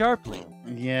inhale sharply.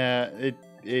 Yeah,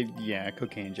 yeah,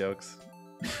 cocaine jokes.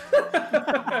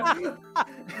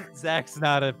 Zach's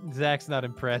not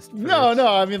impressed. No,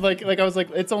 I mean like I was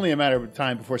like, it's only a matter of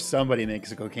time before somebody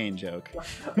makes a cocaine joke.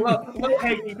 Well,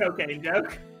 hanging cocaine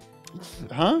joke.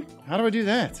 Huh? How do I do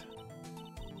that?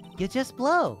 You just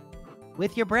blow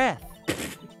with your breath.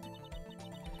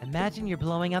 Imagine you're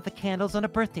blowing out the candles on a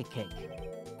birthday cake.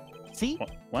 See?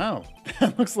 Wow,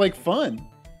 that looks like fun.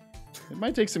 It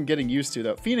might take some getting used to,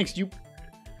 though. Phoenix, Phoenix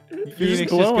just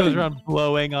goes around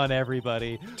blowing on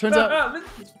everybody. Turns out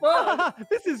this is fun.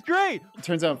 This is great.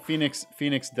 Turns out Phoenix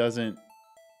doesn't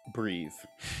breathe.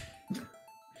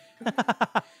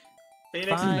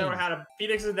 Phoenix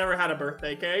has never had a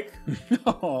birthday cake.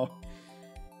 No.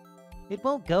 It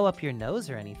won't go up your nose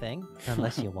or anything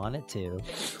unless you want it to.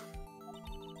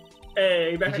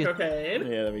 Hey, back to cocaine.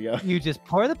 Yeah, there we go. You just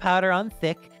pour the powder on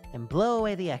thick and blow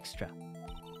away the extra.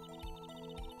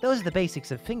 Those are the basics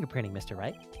of fingerprinting, Mr.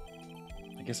 Wright.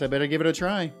 I guess I better give it a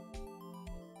try.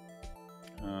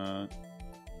 Well,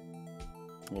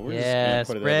 we're just gonna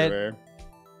put it everywhere.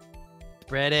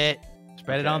 Spread it.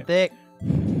 Spread it on thick.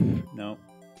 No.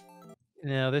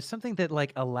 No, there's something that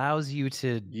like allows you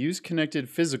to use connected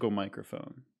physical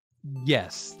microphone.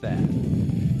 Yes, that.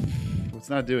 It's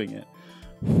not doing it.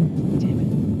 Damn it.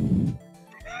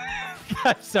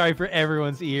 I'm sorry for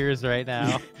everyone's ears right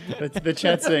now. The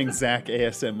chat's saying Zach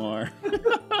ASMR.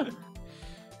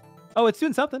 Oh, it's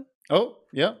doing something. Oh,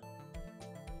 yeah.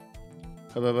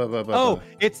 Oh,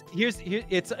 it's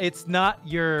not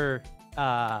your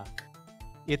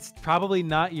it's probably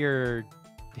not your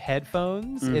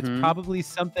headphones. Mm-hmm. It's probably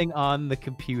something on the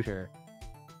computer.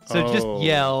 So just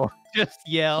yell. Just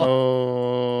yell.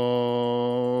 Oh.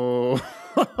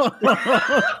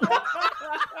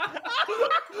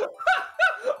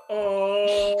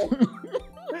 Oh.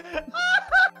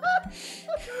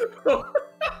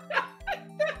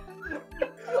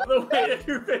 The way that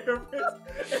your fingerprints,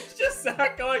 it's just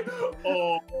Zach going,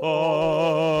 oh.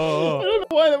 I don't know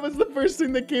why that was the first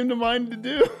thing that came to mind to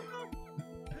do.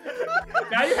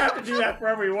 Now you have to do that for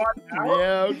every one now.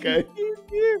 Yeah, okay.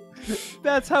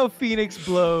 That's how Phoenix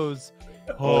blows.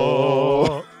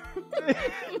 Oh.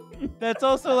 That's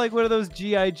also like one of those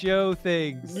G.I. Joe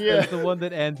things. Yeah. That's the one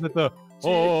that ends with the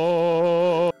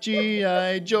oh.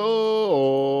 G.I.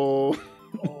 Joe.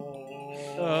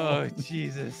 Oh,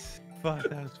 Jesus. Fuck,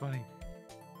 that was funny.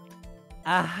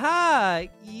 Aha!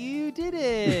 You did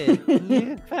it!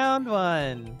 You found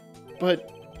one. But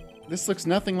this looks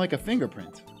nothing like a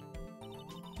fingerprint.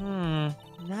 Now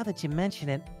that you mention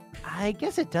it, I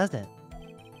guess it doesn't.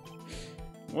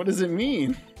 What does it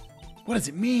mean? What does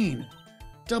it mean?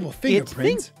 Double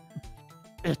fingerprint?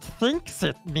 It thinks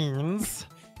it means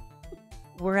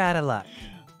we're out of luck.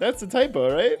 That's a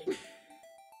typo, right?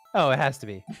 Oh, it has to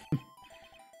be.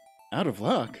 Out of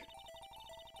luck?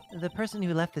 The person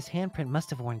who left this handprint must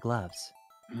have worn gloves.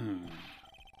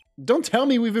 Don't tell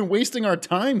me we've been wasting our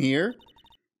time here.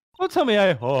 Don't tell me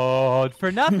I hoard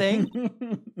for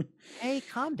nothing. Hey,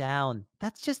 calm down.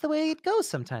 That's just the way it goes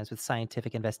sometimes with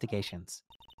scientific investigations.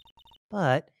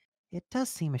 But it does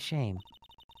seem a shame.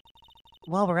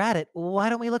 While we're at it, why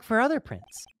don't we look for other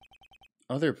prints?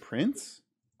 Other prints?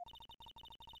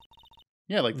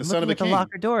 Yeah, like the son of the Looking at king. the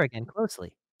locker door again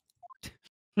closely.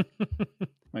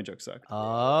 My joke sucked.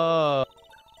 Oh.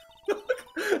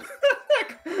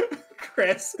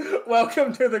 Chris,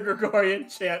 welcome to the Gregorian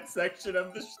chant section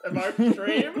of our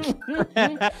stream.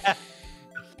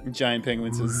 Giant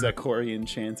penguin says Zachorian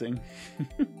chanting.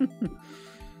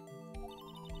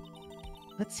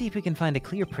 Let's see if we can find a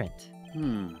clear print.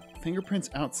 Fingerprints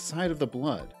outside of the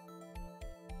blood.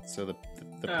 So the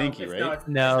pinky, right?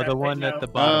 No, the one at the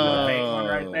bottom. The pink one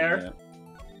right there. Yeah.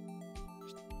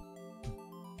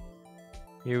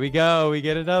 Here we go. We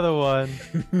get another one.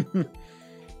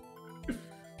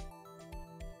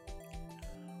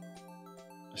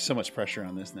 There's so much pressure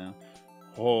on this now.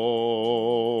 Oh.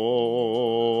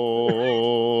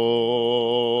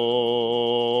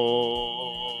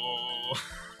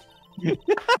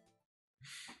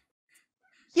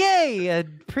 Yay! A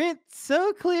print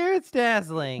so clear it's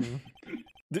dazzling.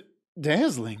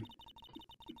 Dazzling.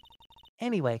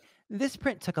 Anyway, this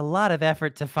print took a lot of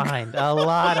effort to find. A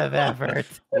lot of effort.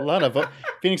 A lot of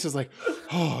Phoenix is like,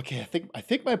 oh, okay. I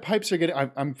think my pipes are getting.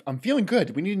 I'm feeling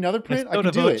good. We need another print. I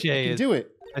can do it. I can do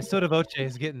it. My soda voce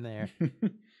is getting there.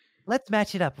 Let's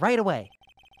match it up right away.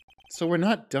 So we're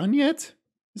not done yet?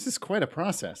 This is quite a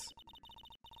process.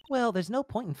 Well, there's no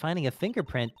point in finding a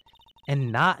fingerprint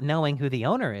and not knowing who the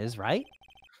owner is, right?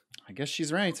 I guess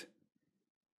she's right.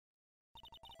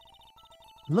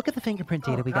 Look at the fingerprint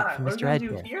data we got from Mr. What are we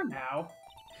gonna Edgar. do here now?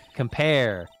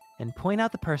 Compare. And point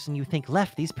out the person you think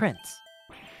left these prints.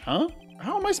 Huh?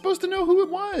 How am I supposed to know who it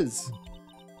was?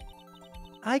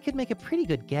 I could make a pretty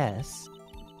good guess.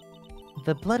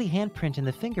 The bloody handprint and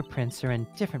the fingerprints are in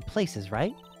different places,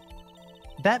 right?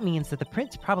 That means that the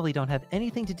prints probably don't have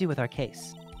anything to do with our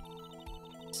case.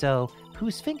 So,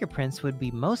 whose fingerprints would we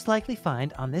most likely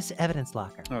find on this evidence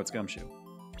locker? Oh, it's Gumshoe.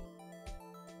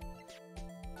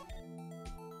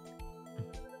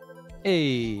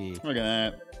 Hey. Look at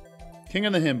that. King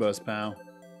of the himbos, pal.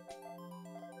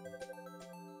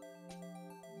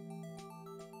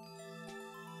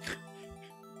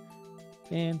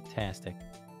 Fantastic.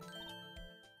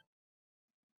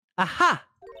 Aha!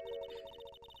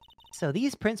 So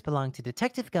these prints belong to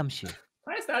Detective Gumshoe.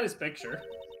 Why is that his picture?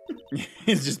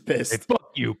 He's just pissed. Hey,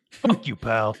 fuck you. Fuck you,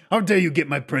 pal. How dare you get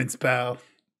my prints, pal?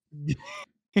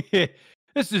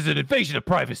 This is an invasion of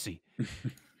privacy.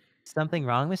 Something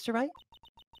wrong, Mr. Wright?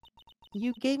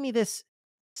 You gave me this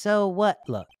so what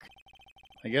look.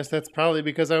 I guess that's probably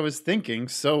because I was thinking,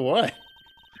 so what?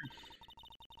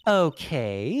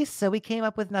 Okay, so we came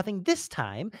up with nothing this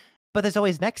time, but there's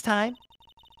always next time.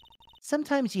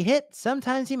 Sometimes you hit,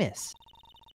 sometimes you miss.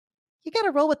 You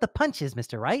gotta roll with the punches,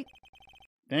 Mr. Wright.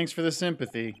 Thanks for the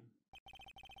sympathy.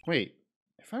 Wait,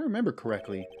 if I remember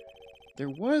correctly, there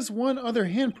was one other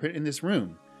handprint in this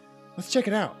room. Let's check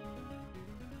it out.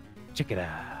 Check it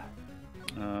out.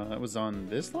 That was on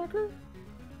this locker?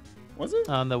 Was it?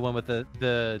 On the one with the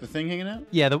The thing hanging out?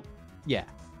 yeah,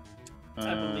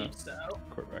 I believe so.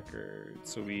 Court record.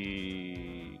 So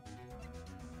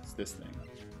it's this thing.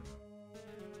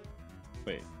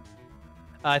 Wait.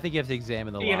 I think you have to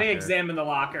examine the You locker. can examine the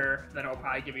locker, then it'll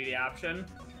probably give you the option.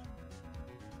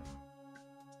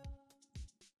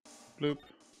 Bloop.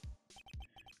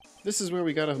 This is where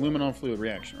we got a luminol fluid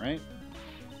reaction, right?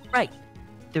 Right.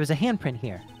 There was a handprint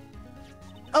here.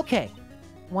 Okay.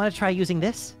 Want to try using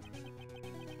this?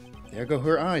 There go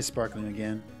her eyes sparkling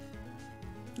again.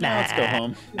 Now let's go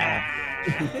home.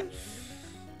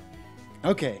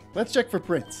 Okay, let's check for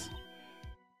prints.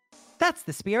 That's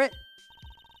the spirit.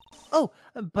 Oh,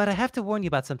 but I have to warn you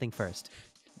about something first.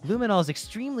 Luminol is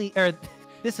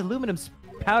this aluminum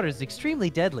powder is extremely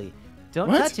deadly. Don't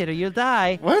touch it or you'll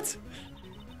die. What?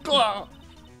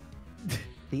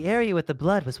 The area with the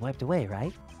blood was wiped away,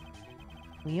 right?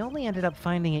 We only ended up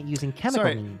finding it using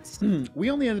chemical means. We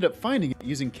only ended up finding it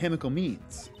using chemical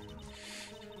means.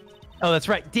 Oh, that's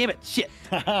right. Damn it. Shit.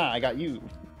 Haha, I got you.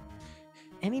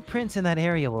 Any prints in that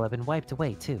area will have been wiped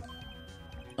away, too.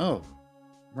 Oh,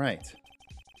 right.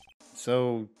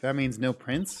 So that means no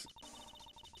prints?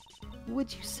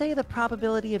 Would you say the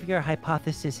probability of your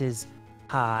hypothesis is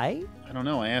high? I don't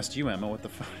know. I asked you, Emma. What the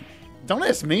fuck? Don't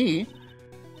ask me.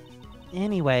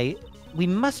 Anyway, we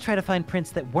must try to find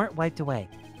prints that weren't wiped away.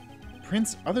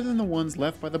 Prints other than the ones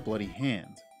left by the bloody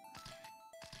hand.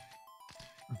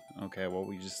 Okay, well,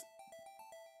 we just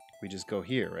go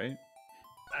here, right?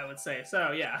 I would say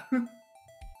so, yeah.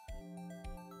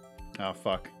 Oh,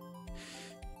 fuck.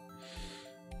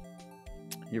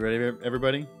 You ready,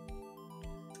 everybody?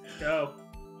 Go.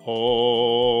 Oh.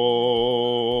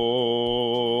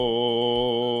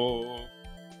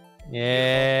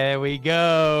 There we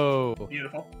go.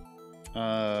 Beautiful.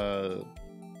 So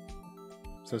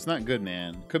it's not good,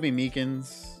 man. Could be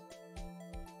Meekins.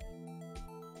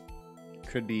 It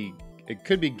could be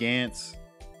Gantz.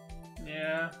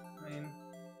 Yeah,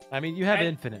 I mean, you have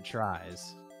infinite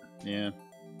tries. Yeah.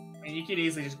 I mean, you could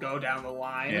easily just go down the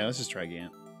line. Yeah, let's just try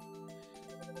Gant.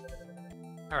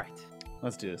 All right.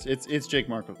 Let's do this. It's Jake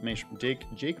Marshall's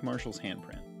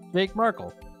handprint. Jake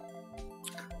Markle.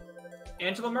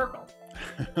 Angela Merkel.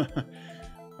 I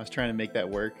was trying to make that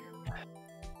work.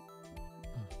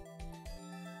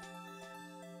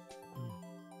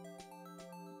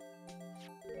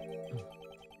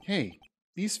 Hey,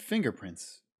 these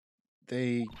fingerprints.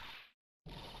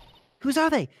 Whose are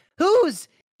they? Whose?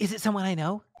 Is it someone I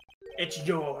know? It's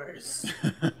yours.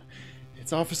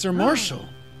 It's Officer Marshall.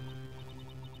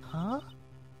 Huh?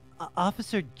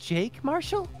 Officer Jake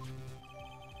Marshall?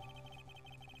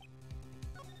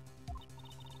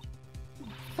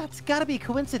 That's gotta be a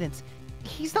coincidence.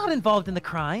 He's not involved in the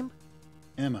crime.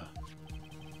 Emma,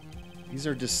 these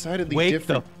are decidedly Wake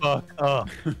different. the fuck up.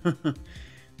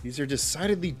 These are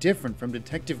decidedly different from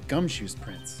Detective Gumshoe's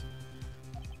prints.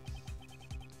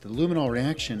 The luminol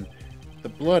reaction, the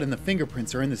blood, and the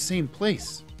fingerprints are in the same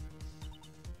place.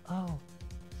 Oh.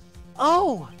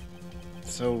 Oh!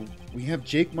 So we have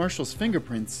Jake Marshall's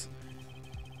fingerprints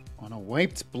on a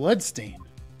wiped blood stain.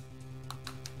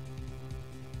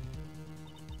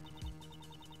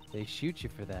 They shoot you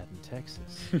for that in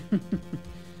Texas.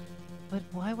 But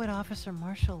why would Officer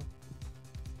Marshall...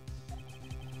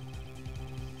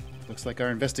 Looks like our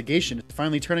investigation is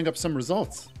finally turning up some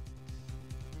results.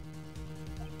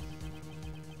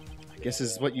 I guess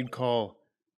this is what you'd call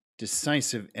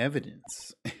decisive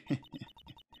evidence.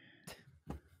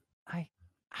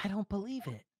 I don't believe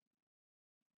it.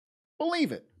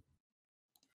 Believe it.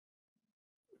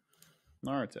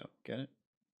 Naruto, get it?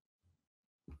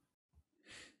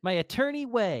 My attorney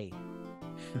way.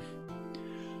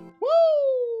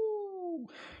 Woo!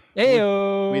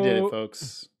 Heyo! We did it,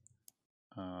 folks.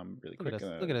 Really quick.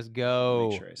 Look at us go.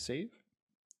 Make sure I save.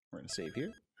 We're gonna save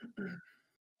here.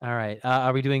 All right.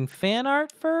 Are we doing fan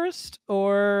art first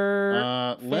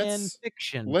or fan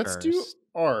fiction Let's first? do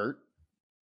art.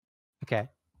 Okay.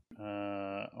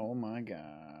 Oh my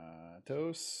god.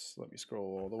 Let me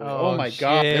scroll all the way. Oh, Oh my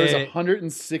god. There was shit.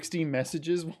 160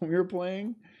 messages when we were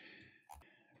playing.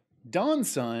 Dawn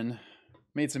Sun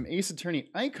made some Ace Attorney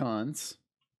icons.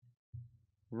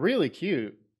 Really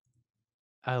cute.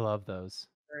 I love those.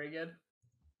 Very good.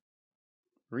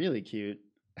 Really cute.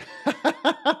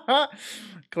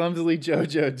 Clumsily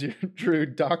Jojo drew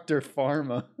Dr.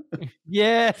 Pharma.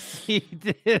 Yes, he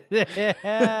did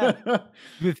that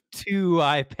with 2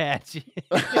 eye patches.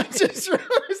 I just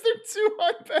realized there are 2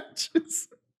 eye patches.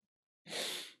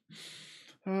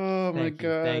 Oh my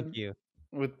god. Thank you.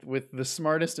 With the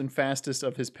smartest and fastest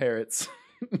of his parrots.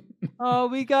 Oh,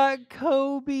 we got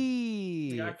Kobe.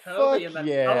 We got Kobe Fuck and then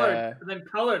yeah.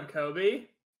 colored Kobe.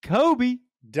 Kobe.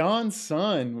 Dawn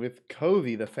Sun with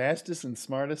Covey, the fastest and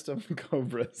smartest of the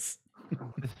cobras.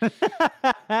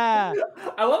 I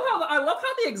love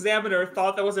how the examiner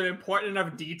thought that was an important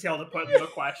enough detail to put in the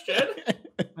question.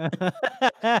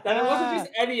 That it wasn't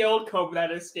just any old Kobe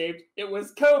that escaped. It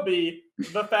was Kobe,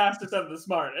 the fastest and the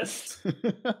smartest.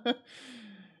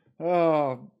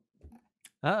 Oh,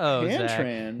 Uh-oh, Zach.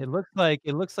 Pantran. It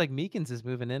looks like Meekins is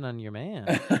moving in on your man.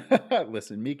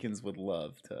 Listen, Meekins would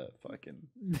love to fucking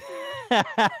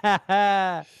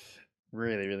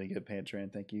really, really good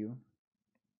Pantran. Thank you.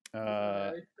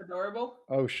 Very adorable.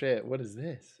 Oh shit! What is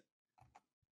this?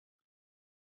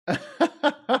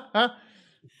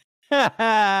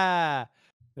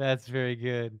 That's very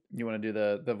good. You want to do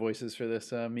the voices for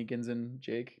this, Meekins and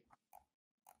Jake?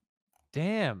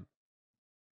 Damn.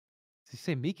 You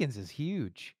say Meekins is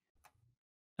huge.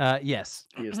 Yes.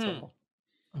 He is tall.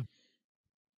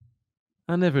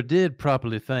 I never did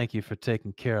properly thank you for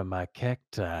taking care of my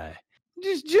cacti.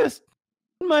 Just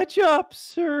my chops,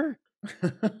 sir.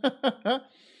 That's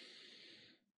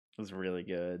really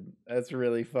good. That's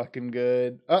really fucking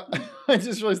good. I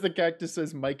just realized the cactus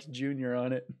says Mike Jr.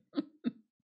 on it.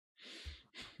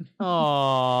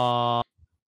 Aww.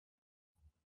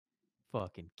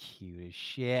 Fucking cute as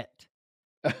shit.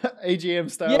 AGM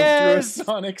style drew a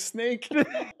sonic snake.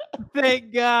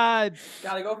 Thank God.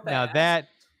 Gotta go fast. Now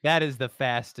that is the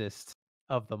fastest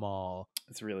of them all.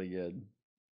 It's really good.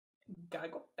 Gotta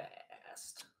go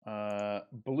fast.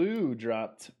 Blue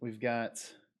dropped. We've got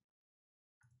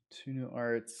 2 new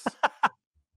arts.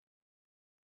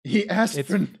 He asked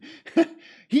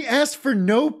for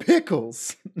no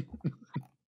pickles.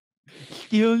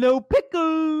 Still no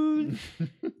pickles.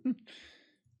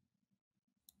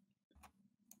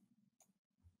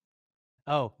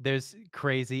 Oh, there's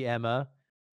crazy Emma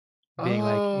being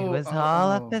like, it was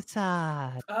all a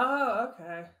facade. Oh,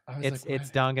 okay.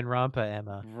 It's Danganronpa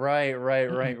Emma. Right.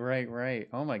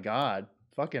 Oh my God.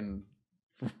 Fucking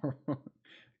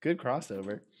good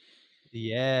crossover.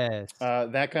 Yes.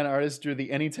 That kind of artist drew the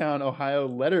Anytown, Ohio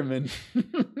Letterman.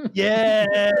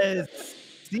 Yes.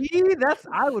 See,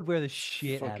 I would wear the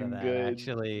shit out of that, good.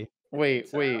 actually. Wait.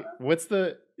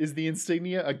 Is the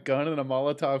insignia a gun and a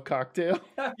Molotov cocktail?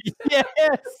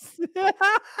 Yes.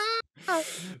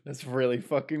 That's really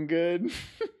fucking good.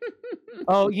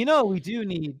 Oh, we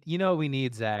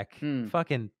need, Zach.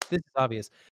 Fucking, this is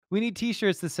obvious. We need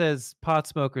t-shirts that says pot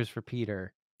smokers for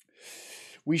Peter.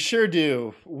 We sure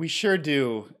do.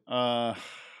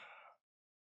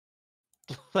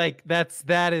 Like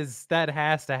that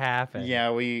has to happen.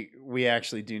 Yeah, we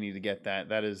actually do need to get that.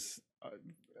 That is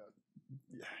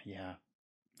yeah.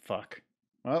 Fuck.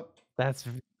 Well, that's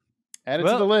add it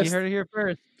to the list. You heard it here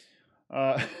first.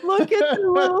 Look at the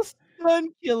little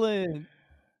stun killing.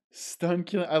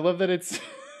 I love that it's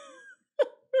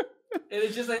It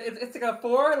is just like it's like a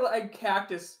 4-leg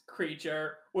cactus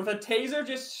creature with a taser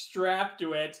just strapped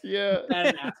to it. Yeah.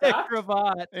 And a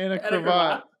cravat. And a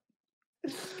cravat.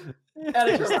 And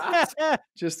a cravat.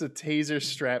 Just a taser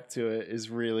strapped to it is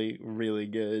really, really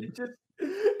good.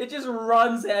 It just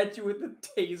runs at you with the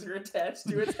taser attached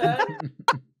to its head.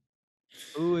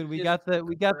 Ooh, and we got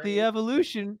the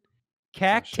evolution.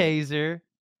 Taser.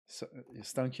 So,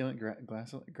 stun killing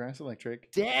grass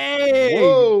electric. Dang!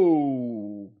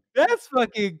 Whoa! That's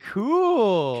fucking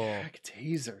cool.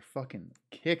 Taser fucking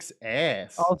kicks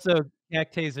ass. Also,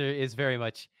 Taser is very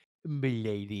much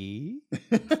milady.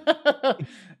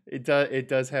 It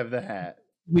does have the hat.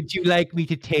 Would you like me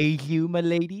to tase you, my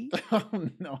lady? Oh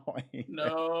no!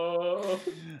 No.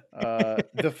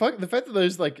 The fact that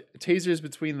there's like tasers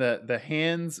between the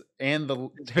hands and the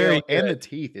tail and the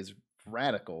teeth is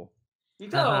radical. You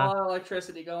got a lot of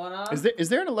electricity going on. Is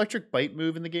there an electric bite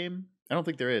move in the game? I don't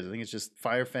think there is. I think it's just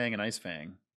Fire Fang and Ice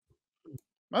Fang.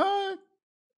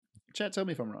 Chat, tell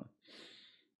me if I'm wrong.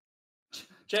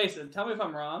 Jason, tell me if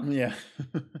I'm wrong. Yeah.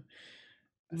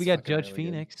 We got Judge really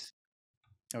Phoenix.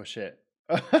 Good. Oh shit.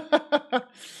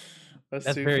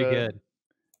 That's very good.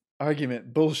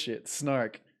 Argument, bullshit,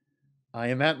 snark. I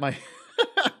am at my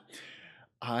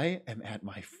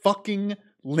fucking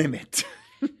limit.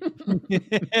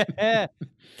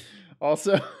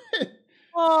 Also,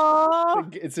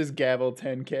 it says gavel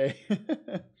 10K.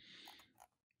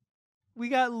 We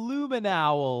got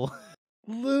Luminowl.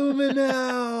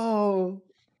 Luminowl.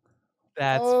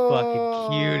 That's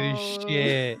fucking cute as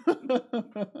shit.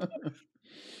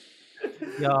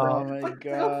 Oh my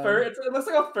god! It looks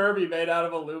like a Furby made out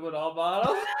of a luminol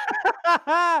bottle.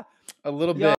 A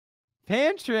little bit.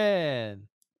 Pantran.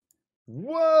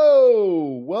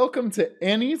 Whoa! Welcome to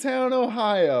Anytown,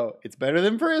 Ohio. It's better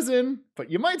than prison,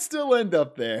 but you might still end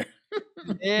up there.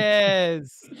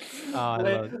 Yes.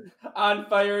 Oh, on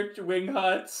fire wing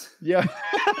huts. Yeah.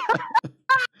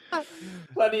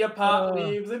 Plenty of pot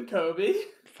leaves and Kobe.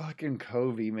 Fucking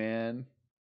Kobe, man.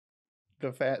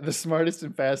 The smartest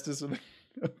and fastest of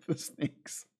the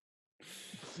snakes.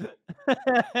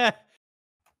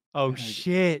 Oh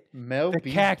shit! Mel The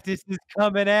cactus is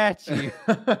coming at you.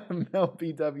 Mel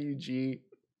BWG.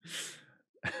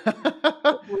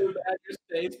 Blue Badger's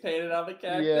face painted on the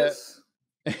cactus.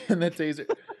 Yeah. And the taser.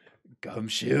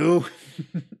 Gumshoe.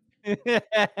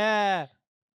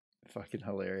 Fucking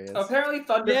hilarious. Apparently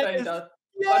Thunderfang does.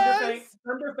 Yes!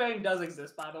 Thunderfang does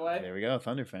exist, by the way. There we go,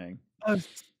 Thunderfang.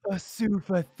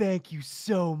 Asufa, thank you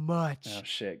so much. Oh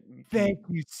shit. Thank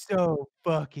you so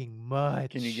fucking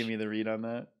much. Can you give me the read on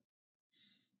that?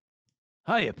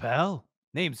 Hiya, pal.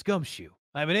 Name's Gumshoe.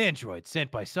 I'm an android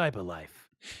sent by Cyberlife.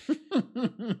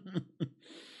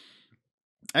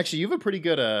 Actually, you have a pretty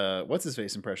good what's his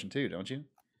face impression too, don't you?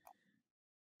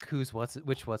 Which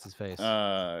what's his face?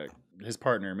 His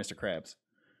partner, Mr. Krabs.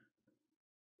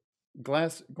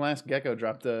 Glass Gecko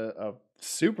dropped a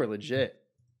super legit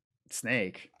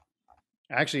snake.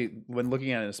 Actually, when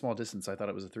looking at it at a small distance, I thought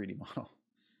it was a 3D model.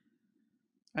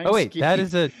 That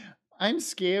is a. I'm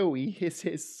scary. Hiss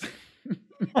hiss.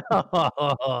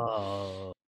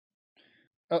 Oh,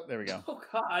 There we go. Oh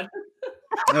God.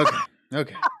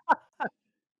 Okay.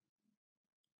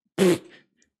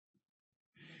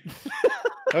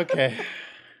 Okay.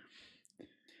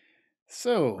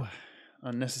 So,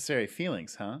 unnecessary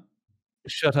feelings, huh?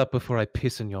 Shut up before I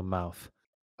piss in your mouth.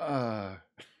 that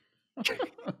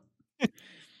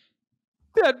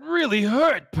really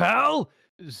hurt, pal.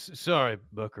 Sorry,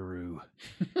 Buckaroo.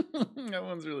 That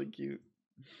one's really cute.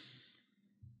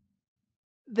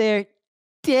 They're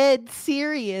dead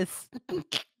serious.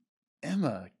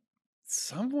 Emma,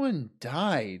 someone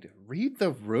died. Read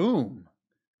the room.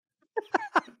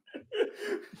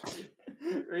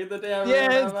 Read the damn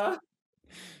Yes. room, Emma.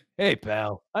 Hey,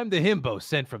 pal. I'm the himbo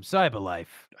sent from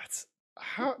Cyberlife. That's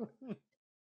how.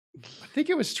 I think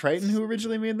it was Triton who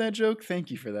originally made that joke.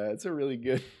 Thank you for that. It's a really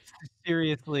good.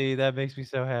 Seriously, that makes me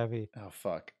so happy. Oh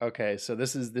fuck. Okay, so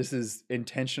this is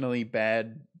intentionally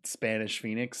bad Spanish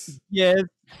Phoenix. Yes.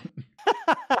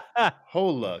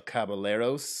 Hola,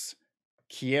 caballeros.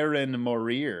 Quieren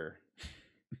morir.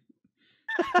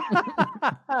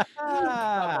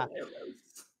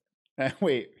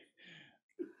 Wait.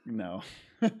 No.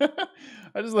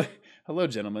 I just like, hello,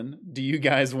 gentlemen. Do you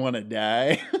guys want to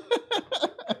die?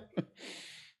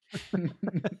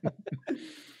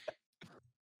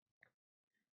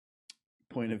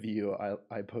 Point of view,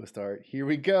 I post art. Here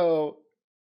we go.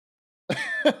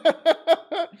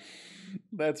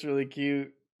 That's really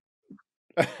cute.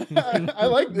 I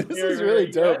like this. This is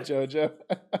really dope, Jojo.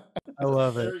 I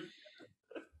love it.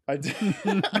 I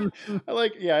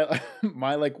like, yeah,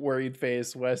 my like worried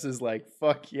face. Wes is like,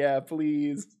 fuck yeah,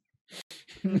 please.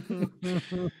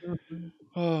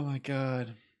 Oh my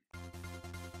God.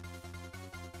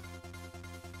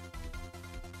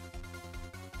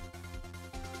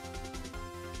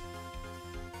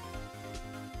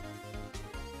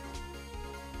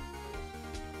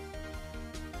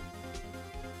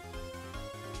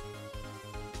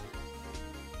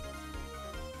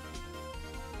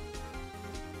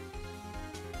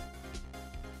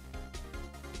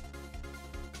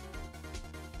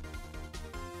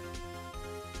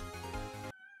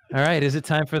 All right, is it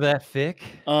time for that fic?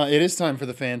 It is time for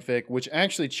the fanfic, which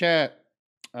actually, chat,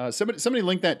 somebody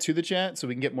link that to the chat so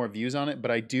we can get more views on it.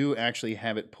 But I do actually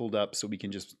have it pulled up so we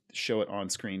can just show it on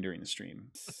screen during the stream.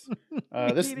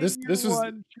 This was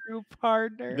one true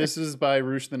partner. This is by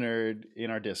Roosh the Nerd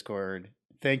in our Discord.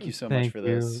 Thank you so much for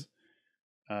this.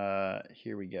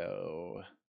 Here we go.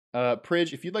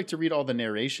 Pridge, if you'd like to read all the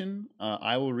narration,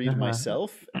 I will read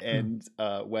myself, and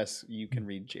Wes, you can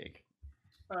read Jake.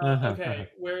 Okay,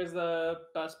 where's the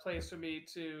best place for me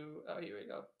to... Oh, here we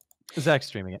go. Zach's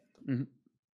streaming it. Mm-hmm.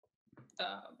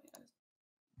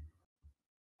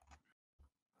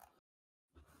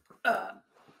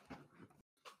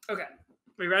 Okay,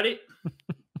 we ready?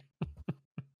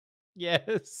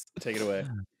 Yes. Take it away.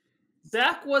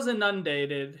 Zach was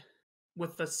inundated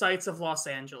with the sights of Los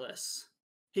Angeles.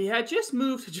 He had just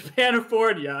moved to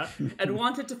Japanifornia and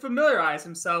wanted to familiarize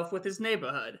himself with his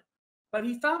neighborhood. But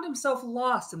he found himself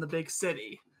lost in the big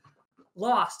city,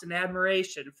 lost in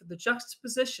admiration for the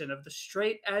juxtaposition of the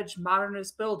straight-edge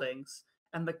modernist buildings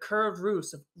and the curved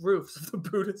roofs of the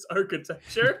Buddhist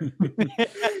architecture.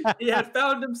 He had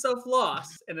found himself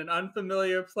lost in an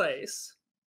unfamiliar place.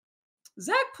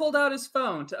 Zach pulled out his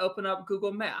phone to open up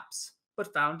Google Maps,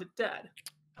 but found it dead.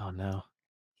 Oh, no.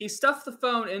 He stuffed the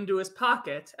phone into his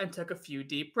pocket and took a few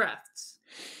deep breaths.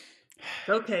 It's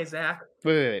okay, Zach.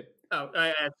 Wait. Oh, I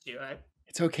asked you.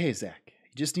 It's okay, Zach.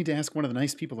 You just need to ask one of the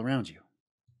nice people around you.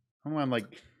 Oh, I'm like,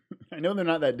 I know they're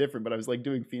not that different, but I was like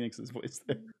doing Phoenix's voice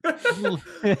there.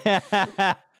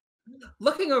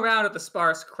 Looking around at the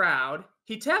sparse crowd,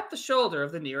 he tapped the shoulder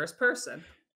of the nearest person.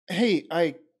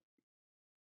 Hey,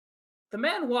 The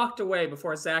man walked away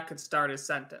before Zach could start his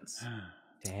sentence.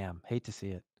 Damn, hate to see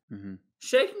it. Mhm.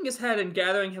 Shaking his head and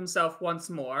gathering himself once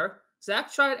more,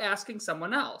 Zach tried asking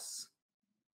someone else.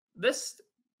 This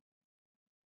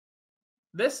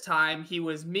time he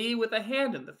was me with a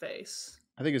hand in the face.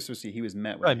 I think it's supposed to be he was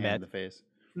met with Right, a hand in met. the face.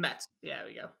 Met. Yeah, there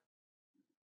we go.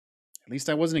 At least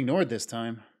I wasn't ignored this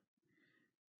time.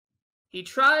 He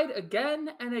tried again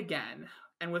and again,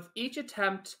 and with each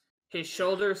attempt, his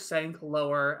shoulders sank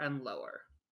lower and lower.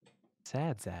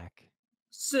 Sad Zach.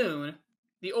 Soon,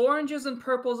 the oranges and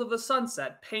purples of the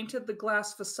sunset painted the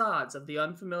glass facades of the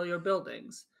unfamiliar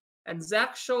buildings, and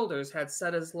Zach's shoulders had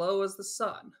set as low as the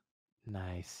sun.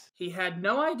 Nice. He had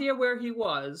no idea where he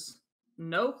was,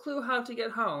 no clue how to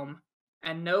get home,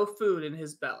 and no food in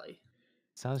his belly.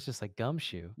 Sounds just like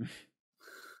Gumshoe.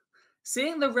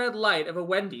 Seeing the red light of a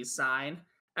Wendy's sign,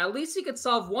 at least he could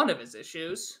solve one of his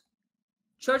issues.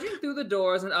 Trudging through the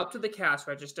doors and up to the cash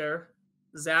register,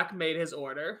 Zach made his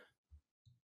order.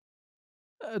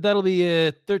 That'll be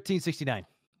 $13.69.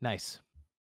 Nice.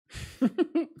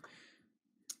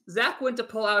 Zach went to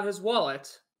pull out his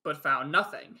wallet, but found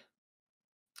nothing.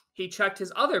 He checked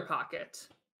his other pocket,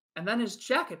 and then his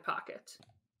jacket pocket.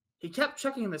 He kept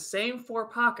checking the same 4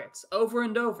 pockets over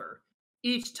and over,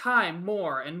 each time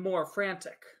more and more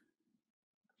frantic.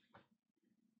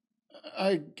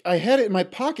 I had it in my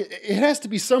pocket. It has to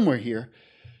be somewhere here.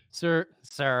 Sir,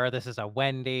 this is a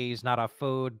Wendy's, not a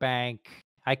food bank.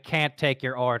 I can't take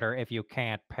your order if you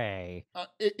can't pay.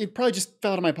 It probably just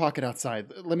fell out of my pocket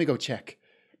outside. Let me go check.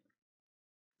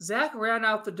 Zach ran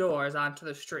out the doors onto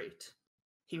the street.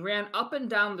 He ran up and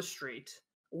down the street,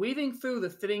 weaving through the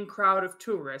thinning crowd of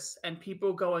tourists and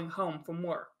people going home from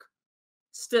work.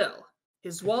 Still,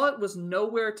 his wallet was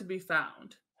nowhere to be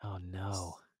found. Oh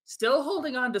no. Still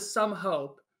holding on to some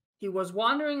hope, he was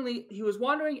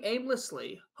wandering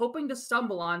aimlessly, hoping to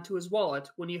stumble onto his wallet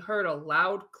when he heard a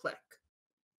loud click.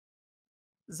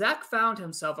 Zach found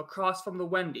himself across from the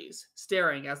Wendy's,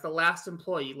 staring as the last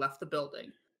employee left the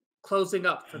building, closing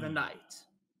up for the night.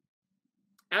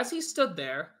 As he stood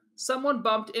there, someone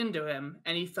bumped into him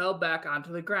and he fell back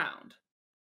onto the ground.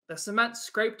 The cement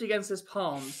scraped against his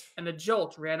palms and a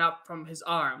jolt ran up from his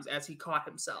arms as he caught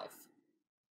himself.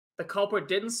 The culprit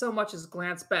didn't so much as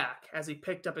glance back as he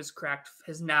picked up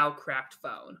his now cracked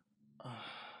phone.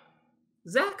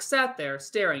 Zach sat there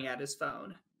staring at his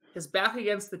phone, his back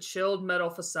against the chilled metal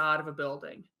facade of a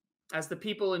building, as the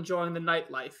people enjoying the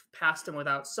nightlife passed him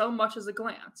without so much as a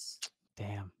glance.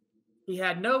 Damn. He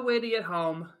had no way to get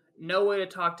home, no way to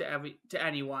talk to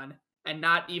anyone, and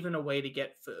not even a way to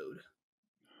get food.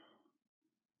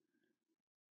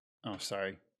 Oh,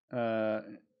 sorry.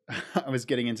 I was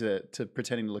getting into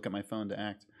pretending to look at my phone to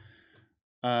act.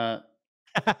 I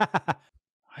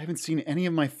haven't seen any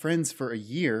of my friends for a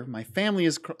year. My family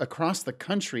is across the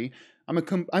country.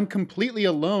 I'm completely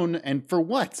alone, and for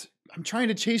what? I'm trying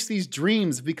to chase these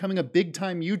dreams of becoming a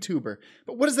big-time YouTuber.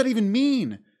 But what does that even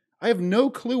mean? I have no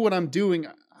clue what I'm doing.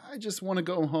 I just want to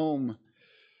go home.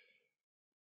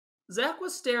 Zach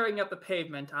was staring at the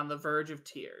pavement on the verge of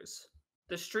tears.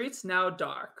 The streets now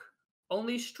dark.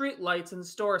 Only street lights and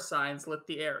store signs lit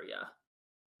the area.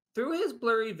 Through his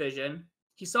blurry vision,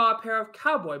 he saw a pair of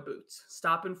cowboy boots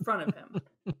stop in front of him.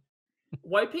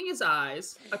 Wiping his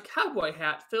eyes, a cowboy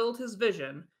hat filled his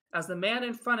vision as the man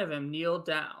in front of him kneeled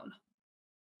down.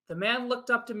 The man looked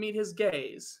up to meet his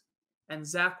gaze, and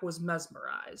Zach was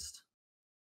mesmerized.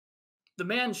 The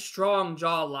man's strong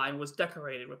jawline was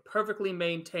decorated with perfectly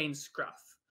maintained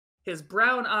scruff. His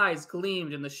brown eyes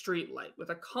gleamed in the streetlight with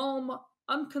a calm,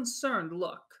 unconcerned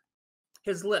look.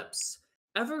 His lips,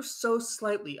 ever so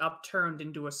slightly upturned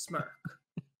into a smirk.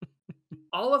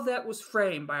 All of that was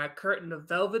framed by a curtain of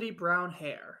velvety brown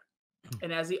hair.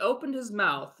 And as he opened his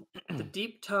mouth, the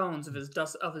deep tones of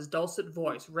his dulcet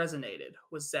voice resonated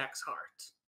with Zach's heart.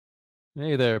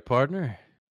 Hey there, partner.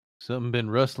 Something been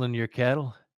rustling your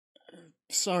cattle?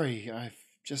 Sorry, I've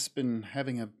just been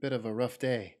having a bit of a rough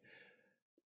day.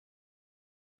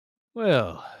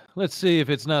 Well, let's see if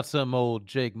it's not something old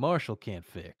Jake Marshall can't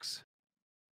fix.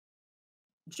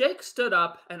 Jake stood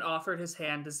up and offered his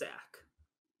hand to Zach.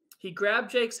 He grabbed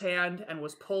Jake's hand and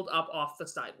was pulled up off the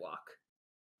sidewalk.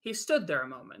 He stood there a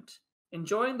moment,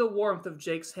 enjoying the warmth of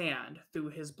Jake's hand through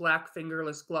his black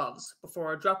fingerless gloves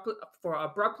before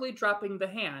abruptly dropping the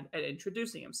hand and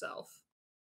introducing himself.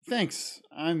 Thanks,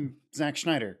 I'm Zach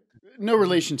Schneider. No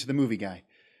relation to the movie guy.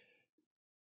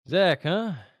 Zach,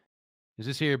 huh? Is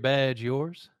this here badge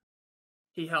yours?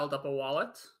 He held up a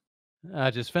wallet. I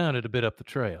just found it a bit up the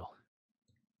trail.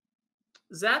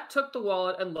 Zach took the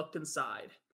wallet and looked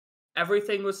inside.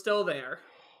 Everything was still there.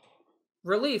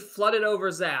 Relief flooded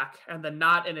over Zack, and the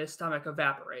knot in his stomach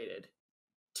evaporated.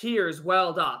 Tears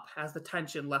welled up as the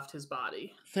tension left his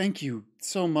body. Thank you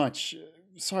so much.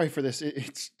 Sorry for this.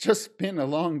 It's just been a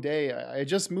long day. I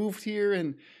just moved here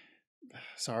and...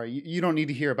 Sorry, you don't need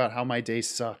to hear about how my day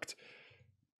sucked.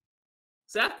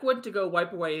 Zack went to go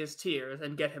wipe away his tears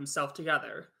and get himself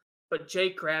together, but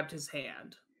Jake grabbed his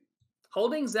hand.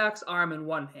 Holding Zack's arm in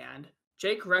one hand,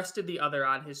 Jake rested the other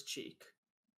on his cheek.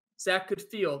 Zack could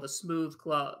feel the smooth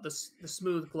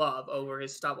glove over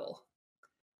his stubble.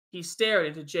 He stared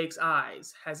into Jake's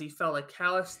eyes as he felt a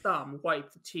callous thumb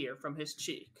wipe the tear from his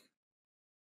cheek.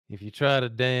 If you try to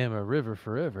dam a river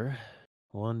forever,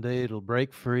 one day it'll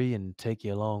break free and take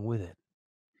you along with it.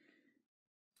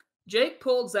 Jake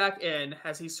pulled Zack in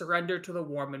as he surrendered to the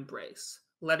warm embrace,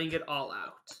 letting it all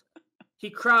out. He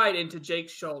cried into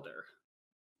Jake's shoulder.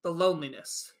 The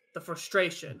loneliness, the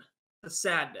frustration, the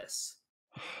sadness.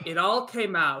 It all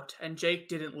came out, and Jake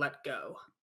didn't let go.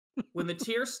 When the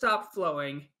tears stopped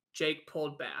flowing, Jake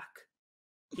pulled back.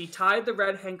 He tied the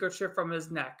red handkerchief from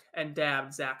his neck and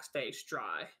dabbed Zack's face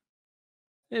dry.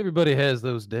 Everybody has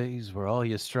those days where all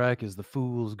you strike is the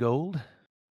fool's gold.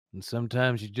 And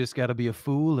sometimes you just gotta be a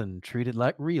fool and treat it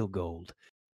like real gold.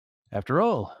 After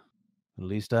all, at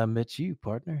least I met you,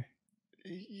 partner.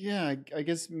 Yeah, I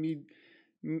guess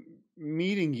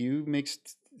meeting you makes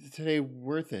today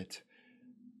worth it.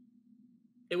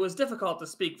 It was difficult to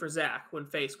speak for Zack when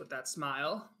faced with that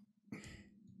smile.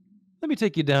 Let me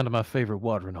take you down to my favorite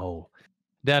watering hole.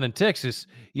 Down in Texas,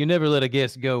 you never let a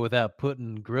guest go without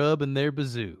putting grub in their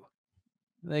bazoo.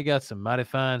 They got some mighty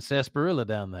fine sarsaparilla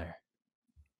down there.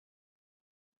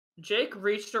 Jake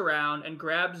reached around and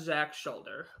grabbed Zack's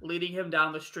shoulder, leading him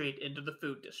down the street into the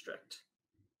food district.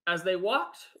 As they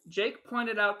walked, Jake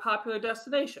pointed out popular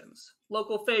destinations,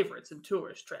 local favorites, and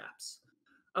tourist traps.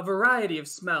 A variety of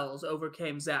smells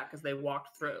overcame Zack as they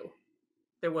walked through.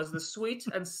 There was the sweet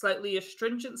and slightly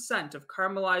astringent scent of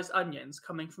caramelized onions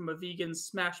coming from a vegan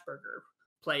smashburger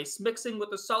place, mixing with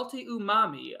the salty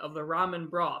umami of the ramen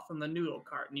broth from the noodle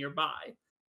cart nearby.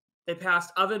 They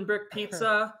passed oven brick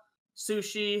pizza,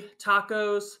 sushi,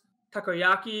 tacos,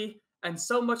 takoyaki, and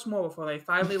so much more before they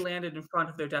finally landed in front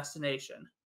of their destination.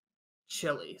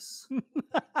 Chili's.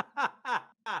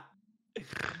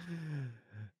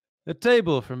 A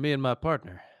table for me and my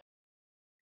partner.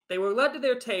 They were led to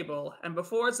their table, and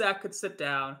before Zack could sit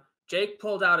down, Jake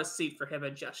pulled out a seat for him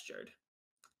and gestured.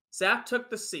 Zack took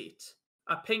the seat,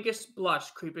 a pinkish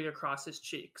blush creeping across his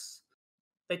cheeks.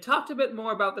 They talked a bit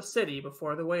more about the city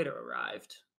before the waiter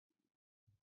arrived.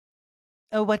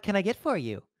 Oh, what can I get for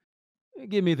you?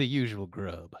 Give me the usual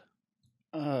grub.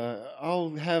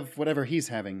 I'll have whatever he's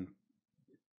having.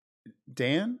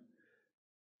 Dan?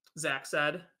 Zack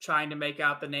said, trying to make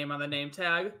out the name on the name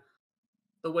tag.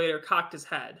 The waiter cocked his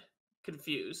head,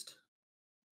 confused.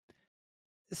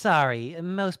 Sorry,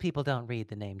 most people don't read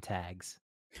the name tags.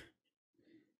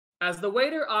 As the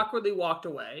waiter awkwardly walked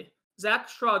away, Zack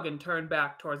shrugged and turned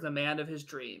back towards the man of his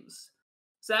dreams.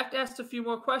 Zack asked a few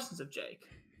more questions of Jake,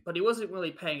 but he wasn't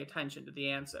really paying attention to the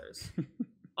answers.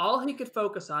 All he could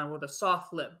focus on were the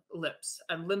soft lips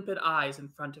and limpid eyes in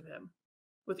front of him.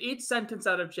 With each sentence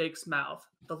out of Jake's mouth,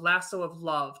 the lasso of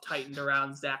love tightened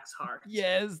around Zack's heart.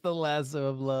 Yes, the lasso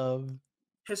of love.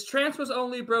 His trance was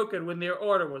only broken when their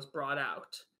order was brought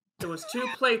out. There was 2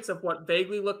 plates of what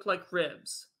vaguely looked like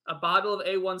ribs, a bottle of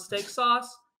A1 steak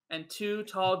sauce, and 2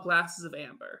 tall glasses of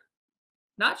amber.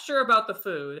 Not sure about the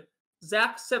food,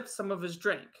 Zack sipped some of his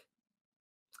drink.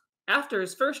 After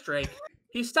his first drink,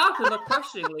 he stopped and looked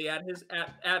questioningly at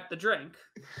the drink.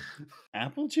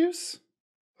 Apple juice?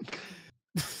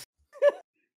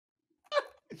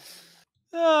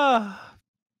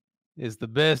 It's the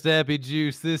best appy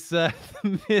juice this side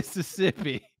of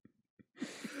Mississippi.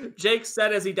 Jake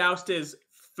said as he doused his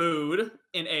food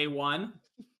in A1.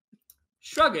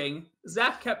 Shrugging,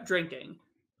 Zack kept drinking.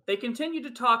 They continued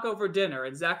to talk over dinner,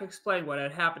 and Zack explained what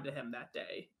had happened to him that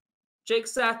day. Jake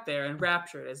sat there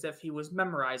enraptured as if he was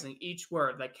memorizing each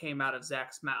word that came out of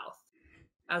Zack's mouth.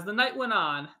 As the night went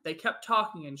on, they kept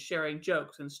talking and sharing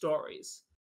jokes and stories.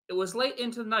 It was late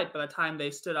into the night by the time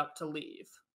they stood up to leave.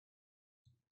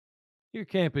 Your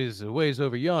camp is a ways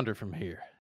over yonder from here.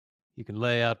 You can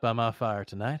lay out by my fire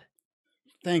tonight.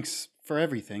 Thanks for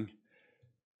everything.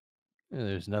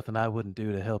 There's nothing I wouldn't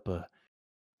do to help a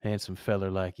handsome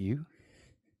feller like you.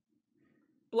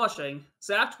 Blushing,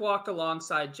 Zack walked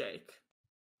alongside Jake.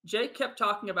 Jake kept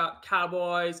talking about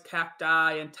cowboys,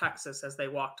 cacti, and Texas as they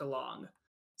walked along.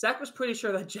 Zack was pretty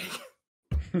sure that Jake...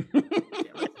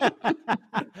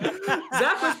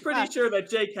 Zack was pretty sure that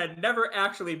Jake had never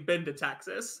actually been to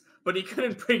Texas, but he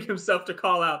couldn't bring himself to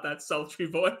call out that sultry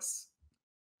voice.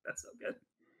 That's so good.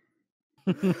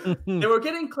 They were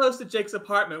getting close to Jake's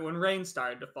apartment when rain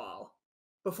started to fall.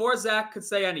 Before Zach could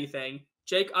say anything,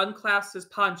 Jake unclasped his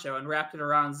poncho and wrapped it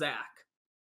around Zach.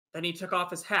 Then he took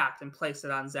off his hat and placed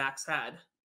it on Zach's head.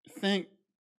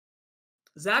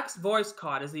 Zach's voice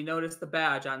caught as he noticed the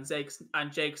badge on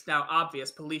Jake's now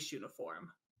obvious police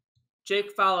uniform.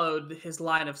 Jake followed his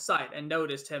line of sight and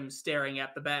noticed him staring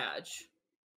at the badge.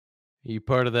 You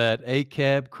part of that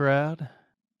ACAB crowd?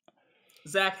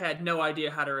 Zach had no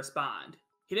idea how to respond.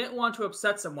 He didn't want to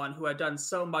upset someone who had done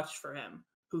so much for him,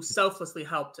 who selflessly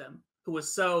helped him, who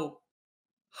was so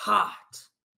hot.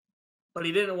 But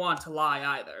he didn't want to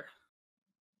lie either.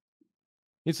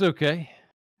 It's okay.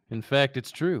 In fact,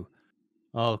 it's true.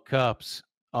 All cops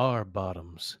are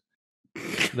bottoms.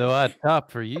 Though I'd top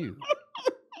for you.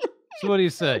 So what do you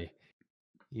say?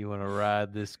 You want to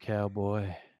ride this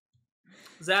cowboy?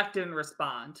 Zach didn't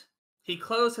respond. He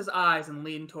closed his eyes and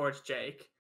leaned towards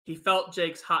Jake. He felt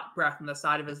Jake's hot breath on the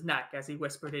side of his neck as he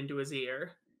whispered into his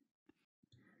ear.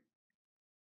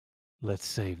 Let's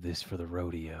save this for the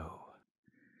rodeo.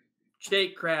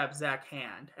 Jake grabbed Zach's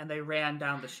hand, and they ran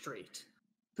down the street,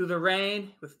 through the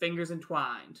rain with fingers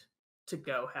entwined, to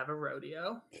go have a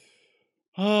rodeo.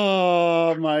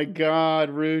 Oh my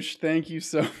God, Roosh, thank you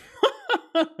so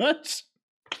much.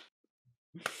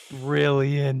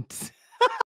 Brilliant.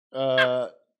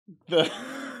 That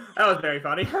was very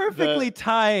funny. Perfectly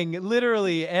tying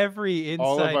literally every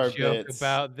inside joke bits.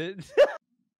 about this.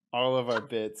 All of our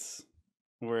bits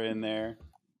were in there.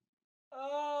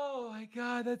 Oh my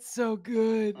God, that's so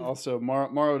good. Also,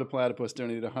 Morrow the Platypus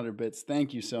donated 100 bits.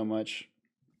 Thank you so much.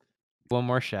 One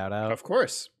more shout out. Of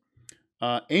course.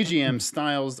 AGM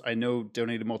Styles, I know,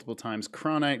 donated multiple times.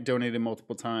 Chronic donated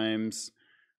multiple times.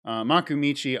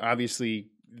 Makumichi, obviously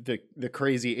the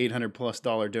crazy $800+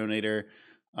 donator.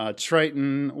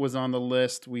 Triton was on the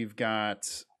list. We've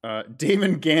got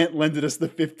Damon Gant lended us the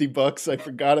 $50. I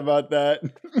forgot about that.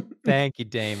 Thank you,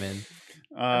 Damon.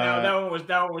 That one was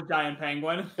Giant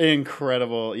Penguin.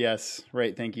 Incredible. Yes.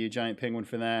 Right. Thank you, Giant Penguin,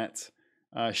 for that.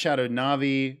 Shadow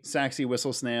Navi, Saxy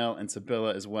Whistle Snail, and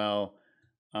Sibylla as well.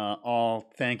 All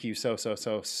thank you so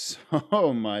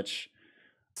much.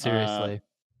 Seriously.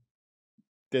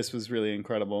 This was really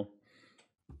incredible.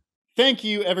 Thank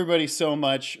you, everybody, so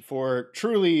much for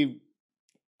truly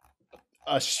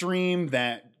a stream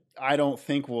that I don't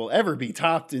think will ever be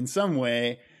topped in some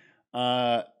way.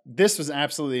 This was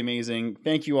absolutely amazing.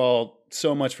 Thank you all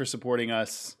so much for supporting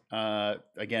us.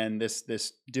 Again,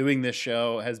 this doing this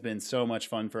show has been so much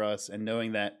fun for us, and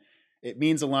knowing that it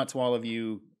means a lot to all of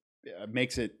you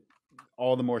makes it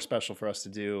all the more special for us to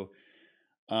do.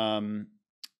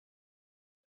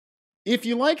 If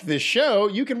you like this show,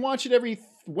 you can watch it every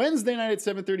Wednesday night at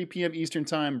 7:30 p.m. Eastern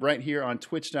Time right here on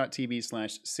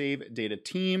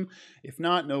twitch.tv/SaveDataTeam. If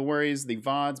not, no worries. The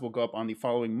VODs will go up on the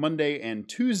following Monday and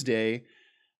Tuesday.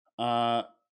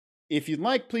 If you'd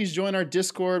like, please join our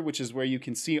Discord, which is where you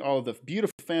can see all of the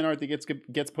beautiful fan art that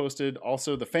gets posted.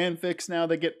 Also, the fanfics now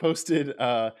that get posted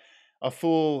a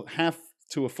full half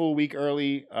to a full week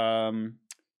early. And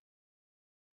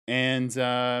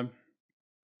I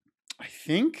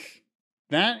think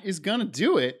that is going to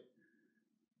do it.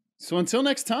 So until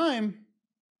next time,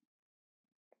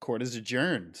 court is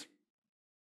adjourned.